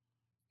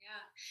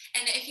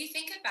 Yeah. And if you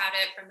think about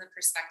it from the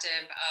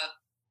perspective of,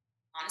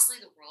 honestly,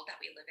 the world that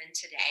we live in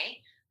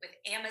today with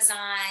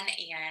Amazon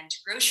and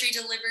grocery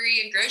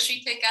delivery and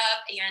grocery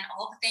pickup and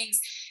all the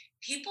things,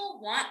 people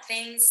want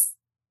things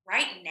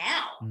right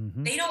now.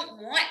 Mm-hmm. They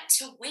don't want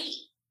to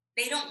wait.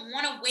 They don't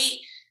want to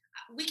wait.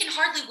 We can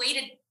hardly wait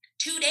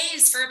 2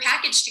 days for a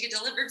package to get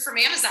delivered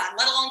from Amazon,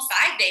 let alone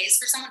 5 days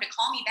for someone to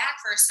call me back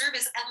for a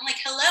service. And I'm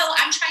like, hello,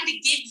 I'm trying to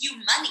give you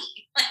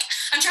money. Like,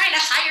 I'm trying to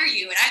hire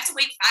you and I have to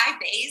wait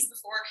 5 days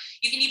before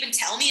you can even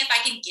tell me if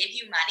I can give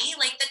you money.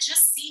 Like, that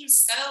just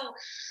seems so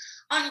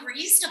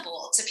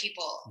unreasonable to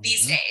people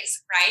these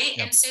days, right? Yep.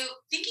 And so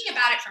thinking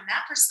about it from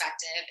that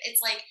perspective, it's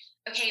like,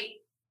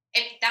 okay,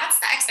 if that's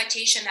the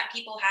expectation that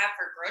people have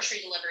for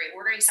grocery delivery,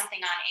 ordering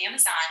something on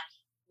Amazon,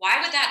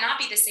 why would that not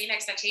be the same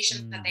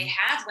expectation that they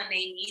have when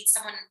they need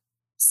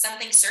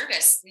something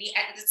service?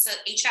 It's an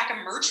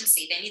HVAC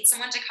emergency. They need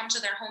someone to come to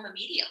their home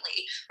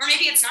immediately. Or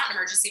maybe it's not an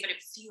emergency, but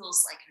it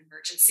feels like an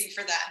emergency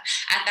for them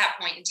at that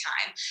point in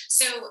time.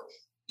 So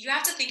you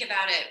have to think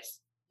about it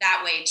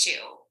that way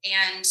too.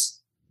 And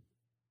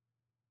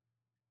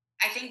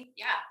I think,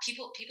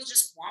 people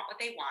just want what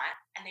they want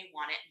and they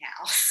want it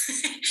now.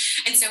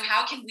 And so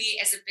how can we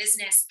as a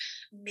business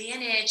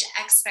manage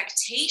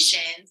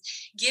expectations,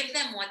 give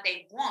them what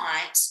they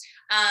want,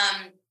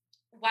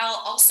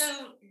 while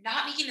also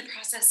not making the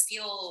process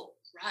feel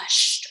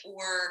rushed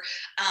or,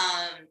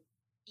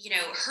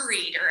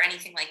 hurried or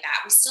anything like that.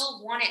 We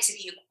still want it to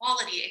be a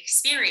quality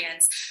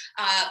experience,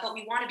 but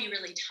we want to be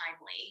really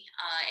timely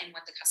in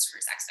what the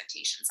customer's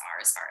expectations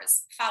are as far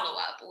as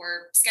follow-up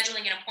or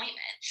scheduling an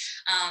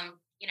appointment.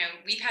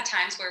 We've had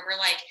times where we're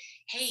like,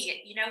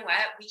 hey, you know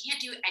what? We can't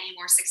do any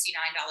more $69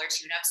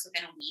 tune-ups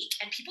within a week,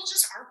 and people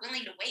just aren't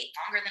willing to wait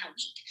longer than a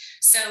week.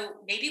 So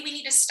maybe we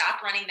need to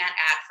stop running that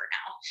ad for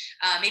now.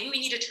 Maybe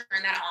we need to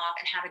turn that off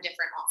and have a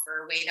different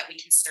offer, a way that we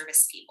can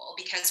service people,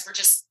 because we're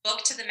just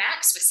booked to the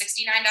max with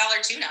 $69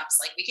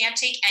 tune-ups. Like, we can't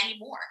take any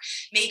more.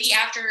 Maybe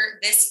after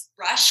this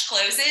rush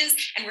closes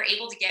and we're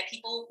able to get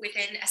people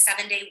within a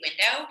 7-day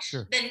window,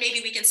 then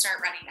maybe we can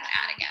start running that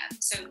ad again.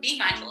 So be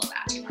mindful of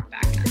that too on the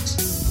back end.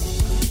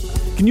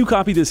 Can you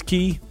copy this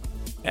key?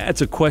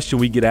 That's a question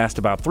we get asked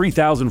about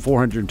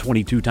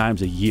 3,422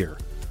 times a year.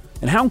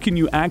 And how can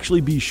you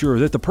actually be sure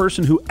that the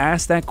person who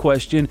asked that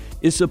question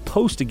is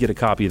supposed to get a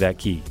copy of that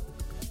key?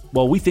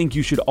 Well, we think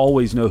you should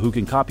always know who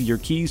can copy your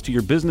keys to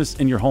your business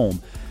and your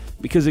home,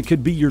 because it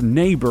could be your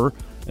neighbor,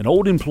 an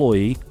old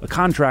employee, a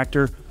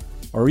contractor,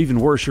 or even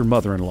worse, your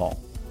mother-in-law.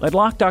 At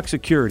LockDoc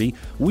Security,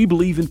 we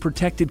believe in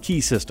protected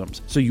key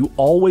systems, so you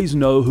always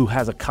know who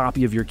has a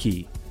copy of your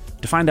key.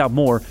 To find out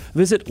more,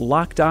 visit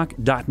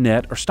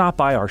lockdoc.net or stop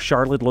by our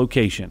Charlotte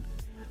location.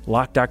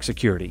 LockDoc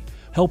Security,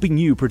 helping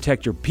you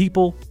protect your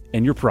people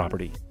and your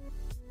property.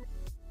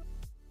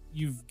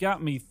 You've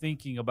got me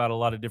thinking about a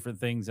lot of different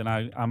things, and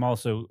I'm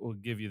also will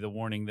give you the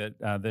warning that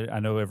I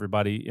know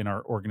everybody in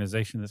our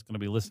organization that's going to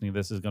be listening to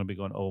this is going to be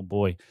going, "Oh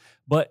boy!"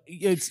 But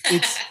it's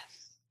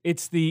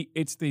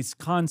this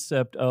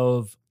concept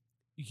of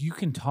you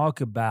can talk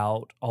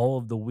about all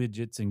of the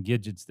widgets and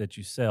gadgets that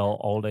you sell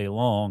all day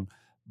long,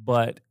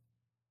 but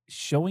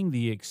showing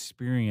the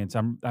experience,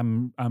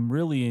 I'm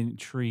really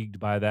intrigued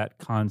by that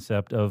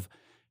concept of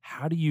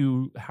how do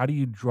you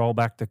draw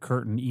back the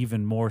curtain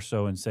even more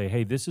so and say,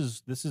 hey, this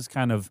is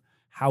kind of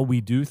how we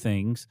do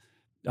things,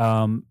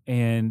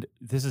 and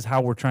this is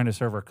how we're trying to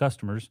serve our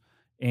customers,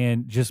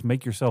 and just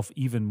make yourself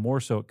even more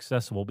so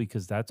accessible,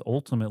 because that's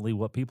ultimately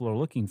what people are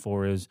looking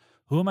for is,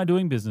 who am I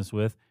doing business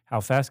with? How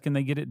fast can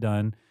they get it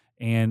done?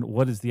 And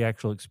what does the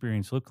actual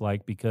experience look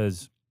like?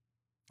 Because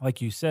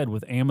like you said,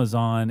 with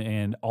Amazon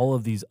and all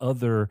of these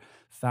other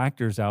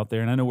factors out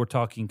there, and I know we're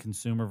talking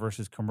consumer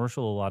versus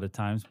commercial a lot of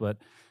times, but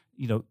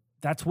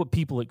that's what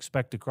people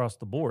expect across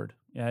the board.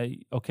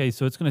 Okay,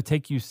 so it's going to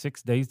take you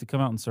 6 days to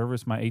come out and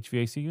service my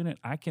HVAC unit.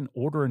 I can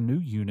order a new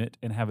unit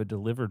and have it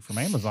delivered from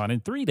Amazon in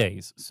 3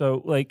 days.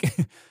 So,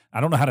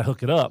 I don't know how to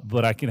hook it up,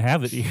 but I can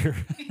have it here.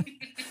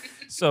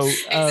 So,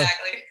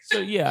 exactly. So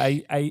yeah,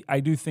 I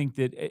do think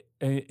that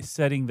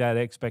setting that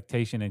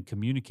expectation and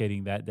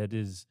communicating that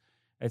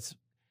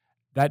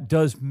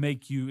does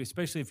make you,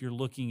 especially if you're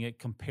looking at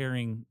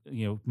comparing,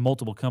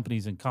 multiple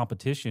companies and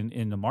competition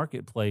in the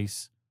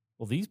marketplace.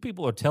 Well, these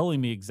people are telling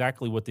me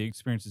exactly what the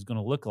experience is going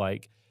to look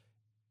like.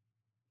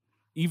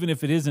 Even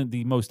if it isn't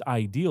the most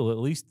ideal, at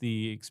least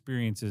the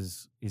experience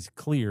is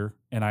clear,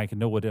 and I can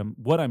know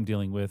what I'm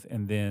dealing with.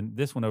 And then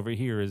this one over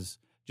here is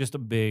just a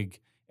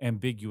big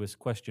ambiguous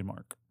question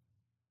mark.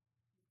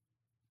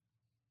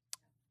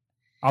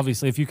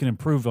 Obviously, if you can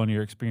improve on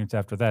your experience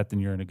after that,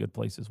 then you're in a good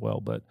place as well.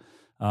 But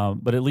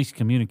at least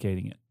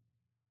communicating it.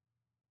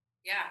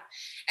 Yeah.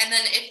 And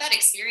then if that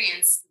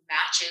experience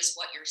matches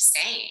what you're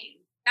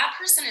saying, that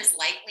person is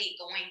likely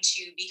going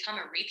to become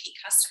a repeat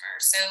customer.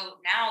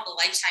 So now the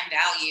lifetime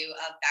value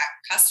of that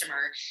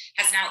customer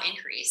has now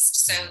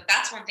increased. So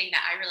that's one thing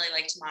that I really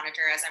like to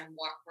monitor as I'm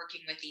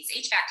working with these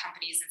HVAC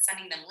companies and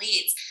sending them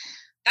leads.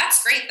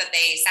 That's great that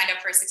they signed up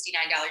for a $69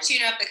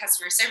 tune-up. The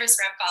customer service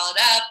rep followed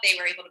up. They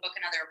were able to book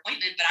another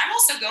appointment. But I'm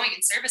also going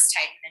in Service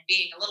Titan and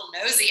being a little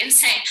nosy and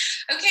saying,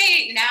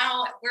 okay,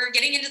 now we're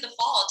getting into the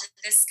fall. Did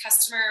this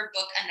customer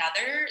book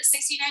another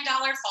 $69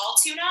 fall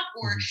tune-up?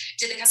 Or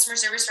did the customer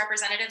service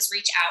representatives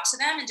reach out to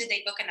them and did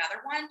they book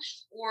another one?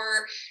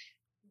 Or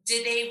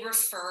did they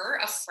refer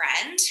a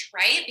friend,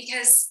 right?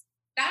 Because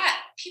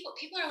that people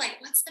are like,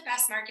 what's the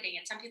best marketing?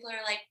 And some people are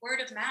like, word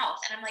of mouth.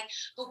 And I'm like,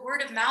 but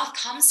word of mouth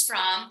comes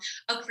from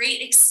a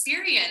great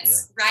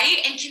experience,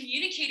 right? And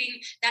communicating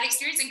that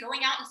experience and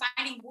going out and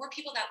finding more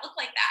people that look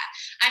like that.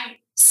 I'm not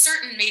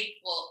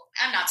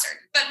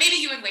certain, but maybe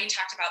you and Wayne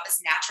talked about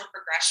this natural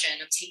progression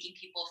of taking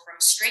people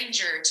from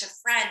stranger to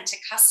friend to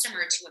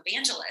customer to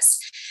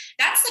evangelist.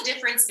 That's the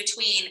difference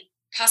between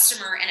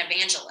customer and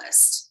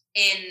evangelist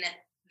in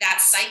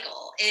that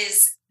cycle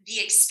is the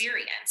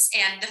experience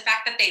and the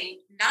fact that they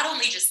not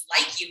only just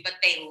like you, but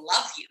they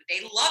love you.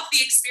 They love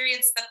the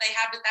experience that they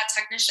had with that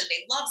technician.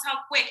 They love how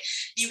quick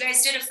you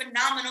guys did a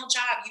phenomenal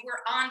job. You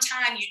were on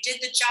time. You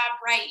did the job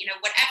right.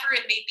 Whatever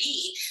it may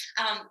be.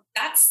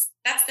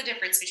 That's the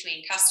difference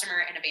between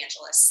customer and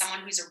evangelist. Someone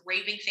who's a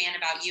raving fan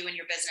about you and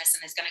your business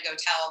and is going to go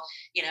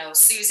tell,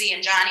 Susie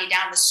and Johnny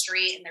down the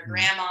street and their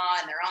grandma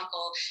and their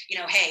uncle,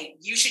 hey,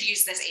 you should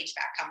use this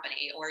HVAC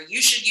company, or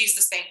you should use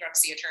this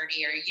bankruptcy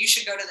attorney, or you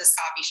should go to this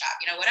coffee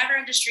shop. Whatever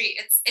industry,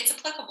 it's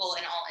applicable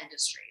in all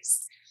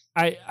industries.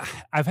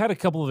 I've had a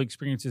couple of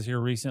experiences here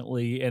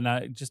recently,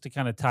 and just to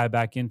kind of tie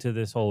back into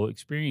this whole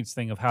experience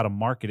thing of how to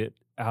market it.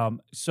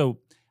 So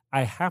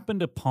I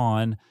happened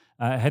upon,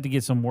 I had to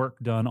get some work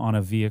done on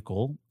a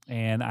vehicle,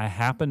 and I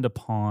happened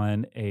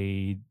upon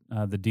the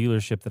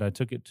dealership that I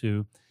took it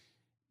to.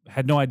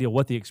 Had no idea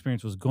what the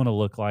experience was going to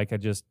look like. I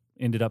just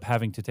ended up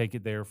having to take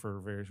it there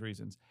for various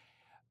reasons.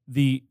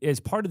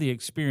 As part of the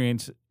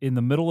experience, in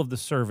the middle of the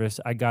service,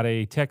 I got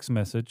a text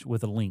message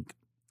with a link.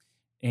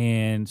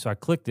 And so I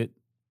clicked it.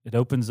 It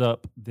opens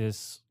up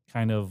this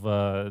kind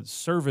of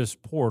service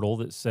portal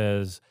that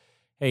says,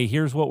 hey,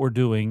 here's what we're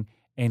doing,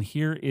 and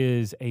here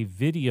is a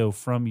video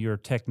from your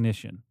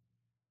technician.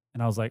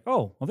 And I was like,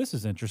 oh, well, this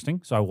is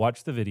interesting. So I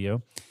watched the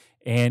video,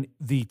 and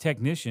the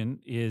technician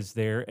is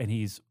there, and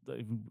he's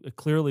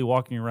clearly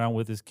walking around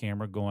with his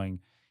camera going,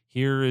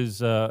 here's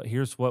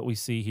what we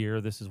see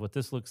here. This is what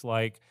this looks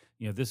like.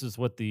 This is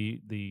what the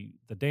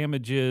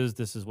damage is.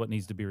 This is what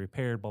needs to be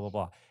repaired, blah, blah,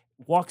 blah.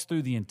 Walks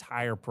through the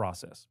entire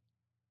process.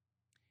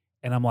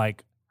 And I'm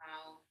like,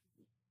 Wow.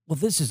 well,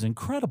 this is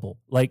incredible.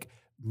 Like,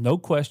 no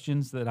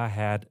questions that I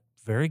had.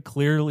 Very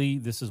clearly,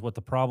 this is what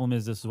the problem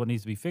is. This is what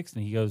needs to be fixed.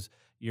 And he goes,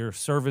 your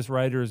service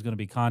writer is going to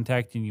be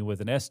contacting you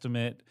with an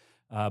estimate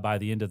by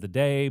the end of the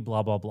day,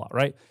 blah, blah, blah,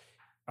 right?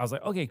 I was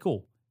like, okay,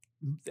 cool.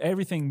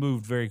 Everything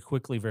moved very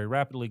quickly, very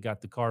rapidly,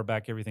 got the car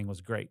back. Everything was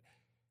great.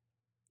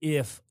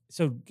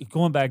 So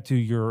going back to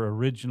your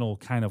original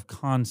kind of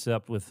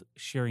concept with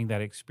sharing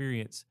that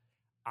experience,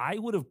 I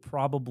would have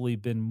probably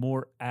been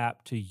more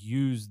apt to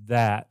use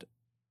that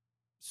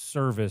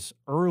service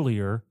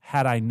earlier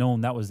had I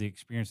known that was the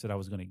experience that I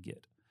was going to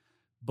get.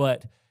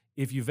 But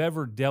if you've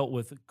ever dealt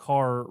with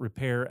car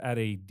repair at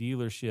a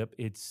dealership,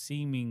 it's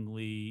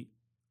seemingly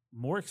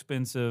more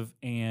expensive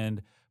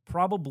and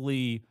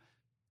probably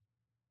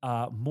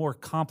more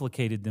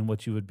complicated than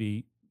what you would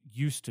be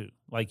used to.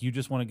 Like, you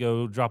just want to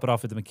go drop it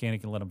off at the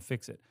mechanic and let them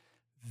fix it.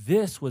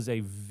 This was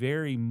a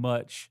very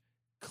much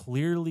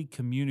clearly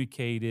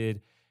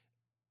communicated,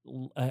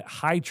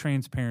 high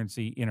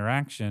transparency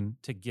interaction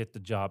to get the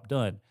job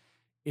done.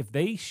 If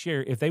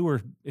they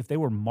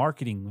were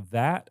marketing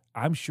that,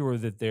 I'm sure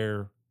that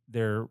their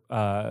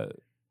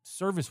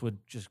service would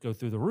just go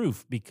through the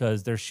roof,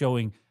 because they're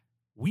showing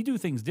we do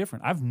things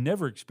different. I've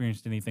never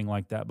experienced anything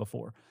like that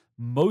before.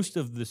 Most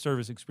of the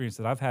service experience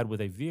that I've had with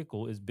a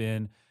vehicle has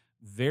been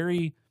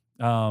very,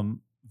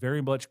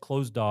 very much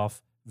closed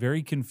off,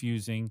 very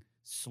confusing,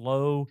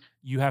 slow.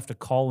 You have to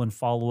call and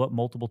follow up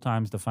multiple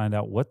times to find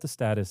out what the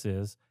status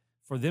is.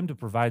 For them to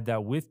provide that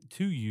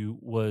to you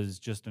was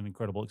just an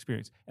incredible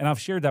experience. And I've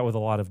shared that with a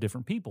lot of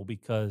different people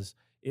because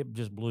it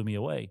just blew me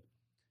away.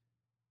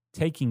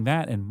 Taking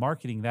that and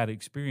marketing that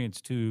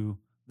experience to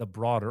the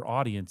broader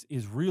audience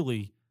is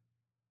really,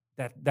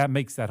 that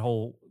makes that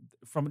whole,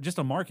 from just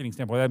a marketing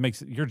standpoint, that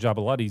makes your job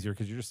a lot easier,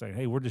 because you're just saying,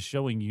 hey, we're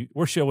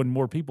showing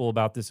more people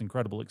about this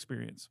incredible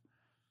experience.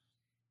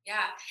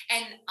 Yeah.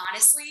 And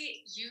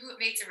honestly, you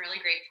made some really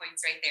great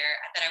points right there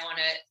that I want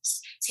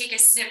to take a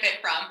snippet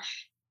from.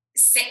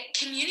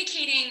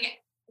 Communicating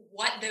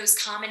what those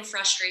common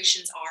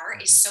frustrations are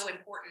is so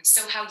important.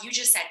 So how you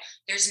just said,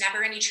 there's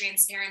never any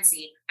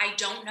transparency. I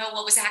don't know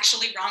what was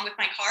actually wrong with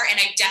my car, and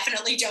I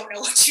definitely don't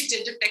know what you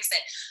did to fix it.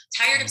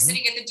 Tired of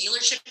sitting at the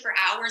dealership for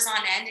hours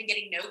on end and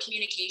getting no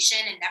communication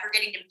and never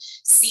getting to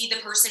see the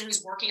person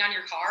who's working on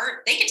your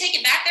car. They can take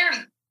it back there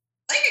and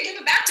they can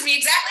give it back to me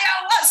exactly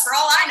how it was, for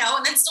all I know,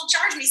 and then still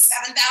charge me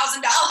 $7,000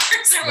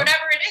 or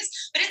whatever it is.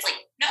 But it's like,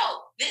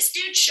 no, this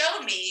dude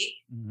showed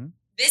me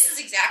this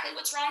is exactly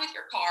what's wrong with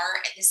your car,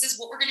 and this is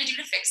what we're going to do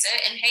to fix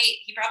it. And hey,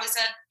 he probably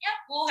said, yeah,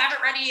 we'll have it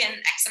ready in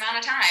X amount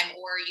of time,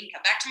 or you can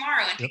come back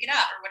tomorrow and pick it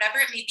up, or whatever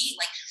it may be.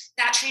 Like,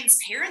 that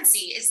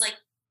transparency is like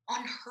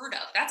unheard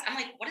of. I'm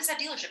like, what is that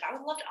dealership?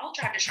 I'll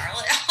drive to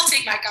Charlotte. I'll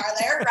take my car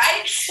there,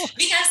 right?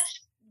 Because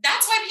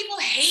that's why people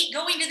hate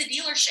going to the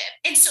dealership.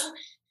 And so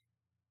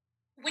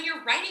when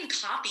you're writing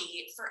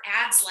copy for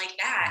ads like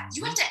that,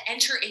 you have to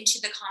enter into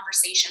the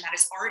conversation that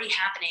is already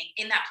happening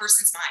in that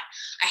person's mind.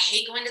 I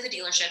hate going to the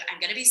dealership.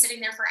 I'm going to be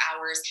sitting there for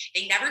hours.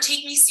 They never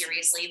take me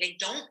seriously. They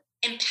don't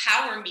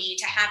empower me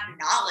to have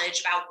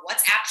knowledge about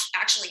what's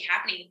actually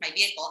happening with my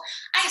vehicle.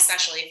 I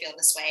especially feel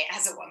this way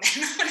as a woman.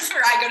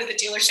 Whenever I go to the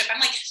dealership, I'm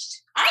like,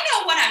 I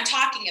know what I'm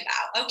talking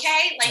about.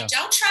 Okay. Like,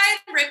 don't try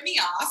and rip me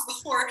off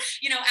or,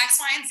 X,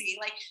 Y, and Z.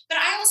 Like, but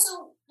I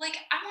also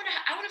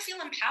I want to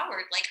feel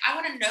empowered. Like, I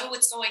want to know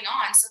what's going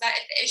on so that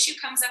if the issue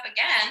comes up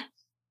again,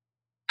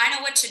 I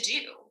know what to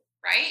do.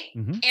 Right.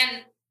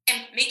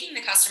 And making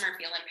the customer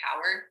feel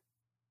empowered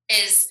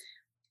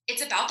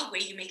it's about the way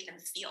you make them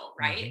feel.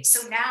 Right.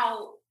 So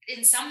now,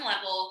 in some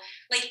level,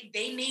 like,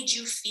 they made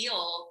you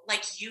feel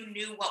like you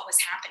knew what was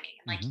happening.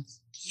 And like,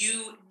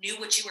 you knew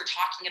what you were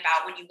talking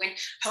about when you went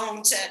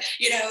home to,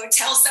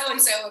 tell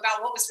so-and-so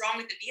about what was wrong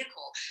with the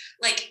vehicle.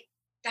 Like,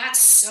 that's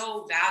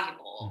so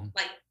valuable.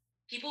 Like,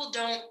 people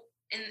don't,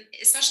 and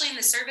especially in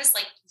the service,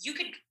 like, they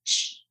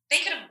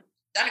could have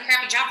done a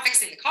crappy job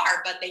fixing the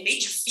car, but they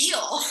made you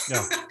feel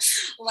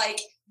like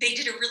they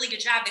did a really good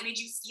job. They made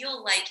you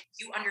feel like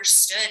you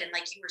understood and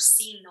like you were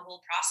seeing the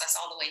whole process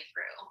all the way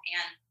through.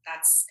 And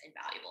that's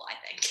invaluable, I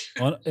think.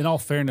 Well, in all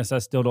fairness, I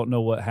still don't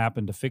know what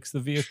happened to fix the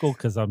vehicle,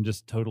 because I'm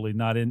just totally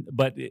not in.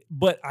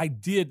 But I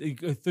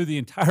did, through the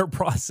entire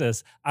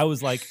process, I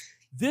was like,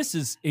 this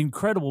is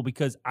incredible,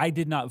 because I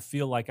did not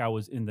feel like I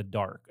was in the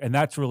dark. And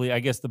that's really, I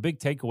guess, the big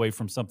takeaway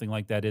from something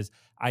like that is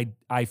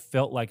I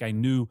felt like I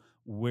knew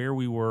where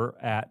we were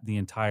at the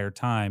entire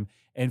time.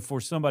 And for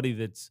somebody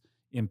that's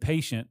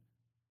impatient,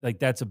 like,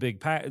 that's a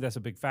big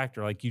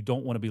factor. Like, you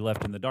don't want to be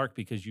left in the dark,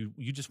 because you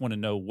just want to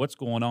know what's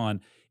going on.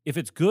 If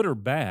it's good or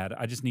bad,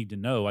 I just need to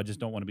know. I just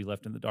don't want to be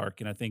left in the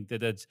dark. And I think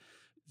that's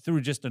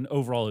through just an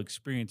overall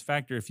experience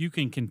factor. If you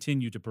can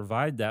continue to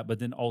provide that, but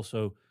then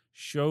also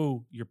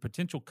show your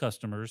potential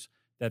customers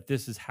that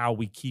this is how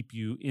we keep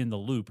you in the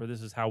loop, or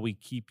this is how we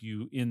keep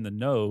you in the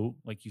know,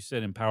 like you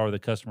said, empower the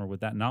customer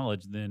with that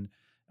knowledge, then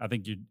I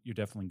think you're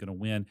definitely going to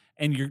win,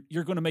 and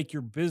you're going to make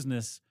your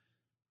business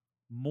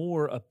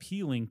more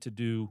appealing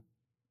to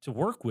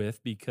work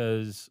with,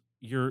 because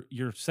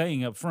you're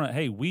saying up front,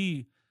 hey,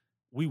 we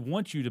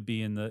want you to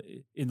be in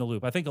the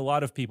loop. I think a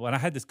lot of people, and I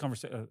had this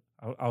conversation,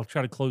 I'll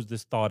try to close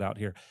this thought out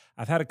here.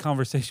 I've had a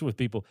conversation with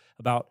people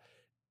about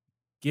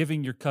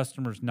giving your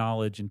customers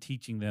knowledge and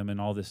teaching them and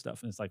all this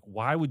stuff. And it's like,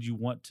 why would you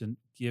want to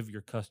give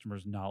your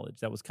customers knowledge?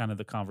 That was kind of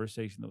the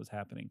conversation that was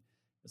happening.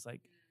 It's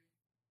like,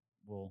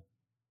 well,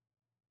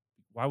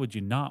 why would you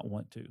not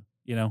want to,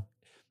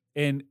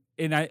 And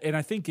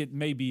I think it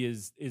maybe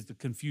is the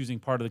confusing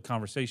part of the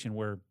conversation,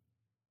 where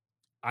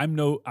I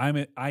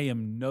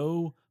am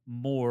no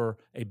more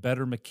a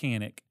better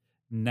mechanic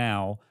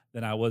now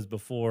than I was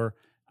before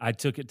I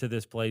took it to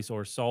this place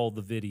or saw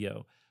the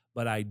video.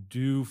 But I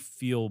do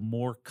feel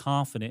more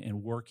confident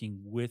in working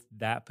with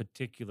that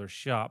particular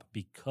shop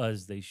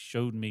because they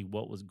showed me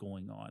what was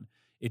going on.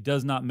 It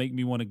does not make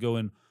me want to go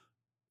and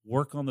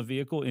work on the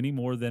vehicle any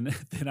more than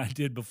I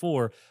did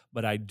before,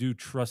 but I do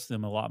trust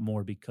them a lot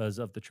more because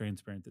of the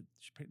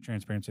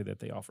transparency that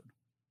they offered.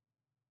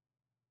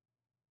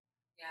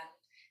 Yeah,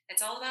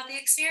 it's all about the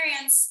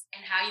experience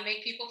and how you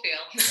make people feel.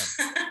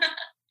 Yeah.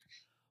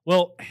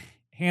 Well,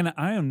 Hannah,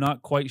 I am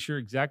not quite sure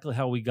exactly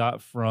how we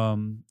got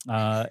from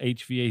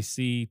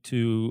HVAC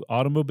to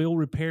automobile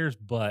repairs,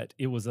 but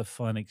it was a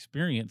fun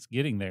experience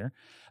getting there.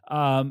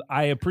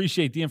 I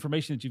appreciate the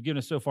information that you've given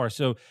us so far.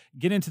 So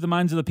get into the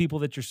minds of the people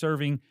that you're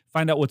serving,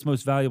 find out what's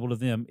most valuable to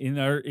them. In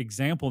our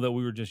example that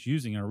we were just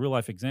using, our real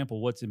life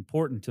example, what's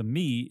important to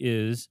me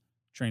is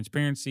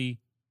transparency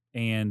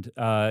and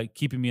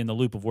keeping me in the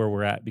loop of where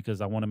we're at,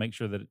 because I want to make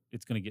sure that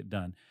it's going to get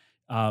done.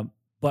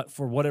 But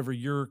for whatever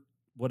your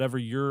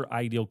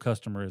ideal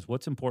customer is,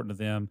 what's important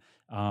to them,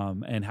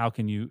 and how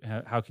can you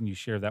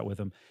share that with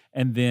them,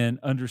 and then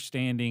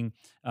understanding,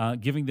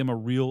 giving them a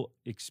real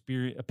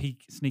experience,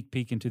 sneak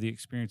peek into the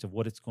experience of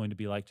what it's going to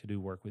be like to do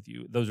work with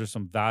you. Those are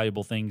some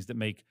valuable things that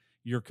make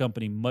your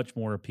company much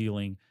more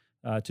appealing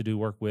to do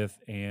work with,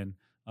 and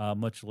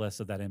much less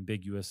of that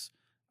ambiguous,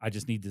 I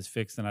just need this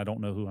fixed and I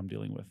don't know who I'm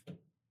dealing with.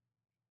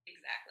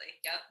 Exactly.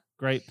 Yep.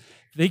 Great.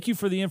 Thank you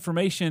for the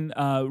information.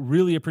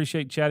 Really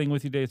appreciate chatting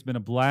with you today. It's been a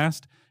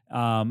blast.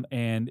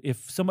 And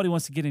if somebody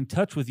wants to get in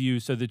touch with you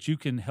so that you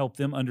can help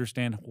them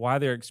understand why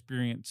their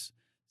experience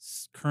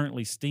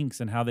currently stinks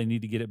and how they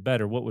need to get it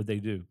better, what would they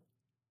do?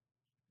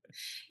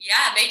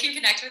 Yeah, they can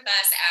connect with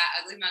us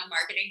at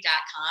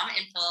uglymugmarketing.com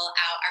and fill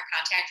out our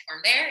contact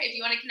form there. If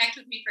you want to connect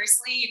with me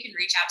personally, you can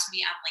reach out to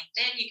me on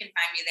LinkedIn. You can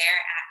find me there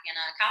at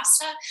Hannah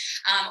Acosta,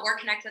 or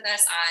connect with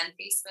us on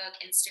Facebook,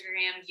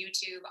 Instagram,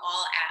 YouTube,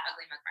 all at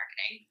Ugly Mug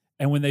Marketing.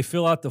 And when they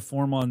fill out the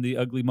form on the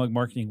Ugly Mug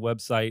Marketing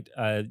website,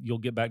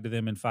 you'll get back to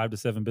them in 5 to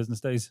 7 business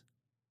days?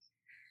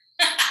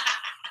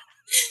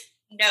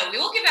 No, we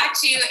will get back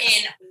to you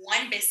in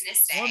one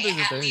business day,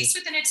 least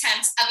with an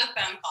attempt of a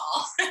phone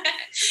call.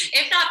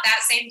 If not that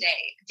same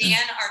day. Dan,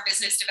 our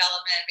business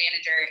development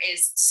manager,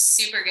 is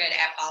super good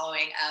at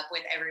following up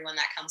with everyone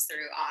that comes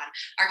through on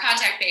our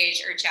contact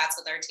page or chats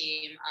with our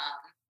team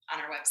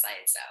on our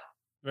website. So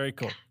very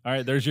cool. All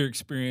right, there's your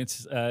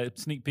experience,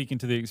 sneak peek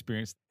into the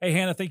experience. Hey,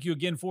 Hannah, thank you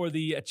again for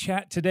the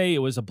chat today. It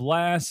was a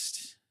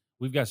blast.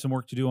 We've got some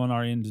work to do on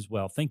our end as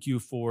well. Thank you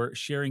for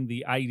sharing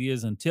the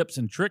ideas and tips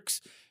and tricks.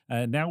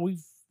 Now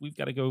we've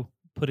got to go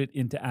put it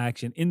into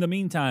action. In the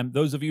meantime,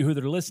 those of you who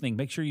are listening,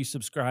 make sure you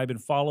subscribe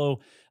and follow.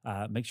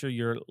 Make sure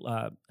you're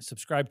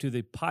subscribed to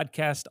the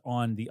podcast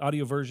on the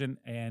audio version,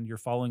 and you're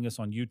following us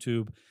on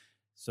YouTube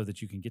so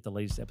that you can get the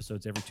latest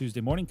episodes every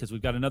Tuesday morning, because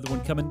we've got another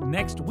one coming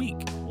next week.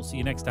 We'll see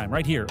you next time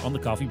right here on the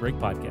Coffee Break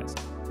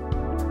Podcast.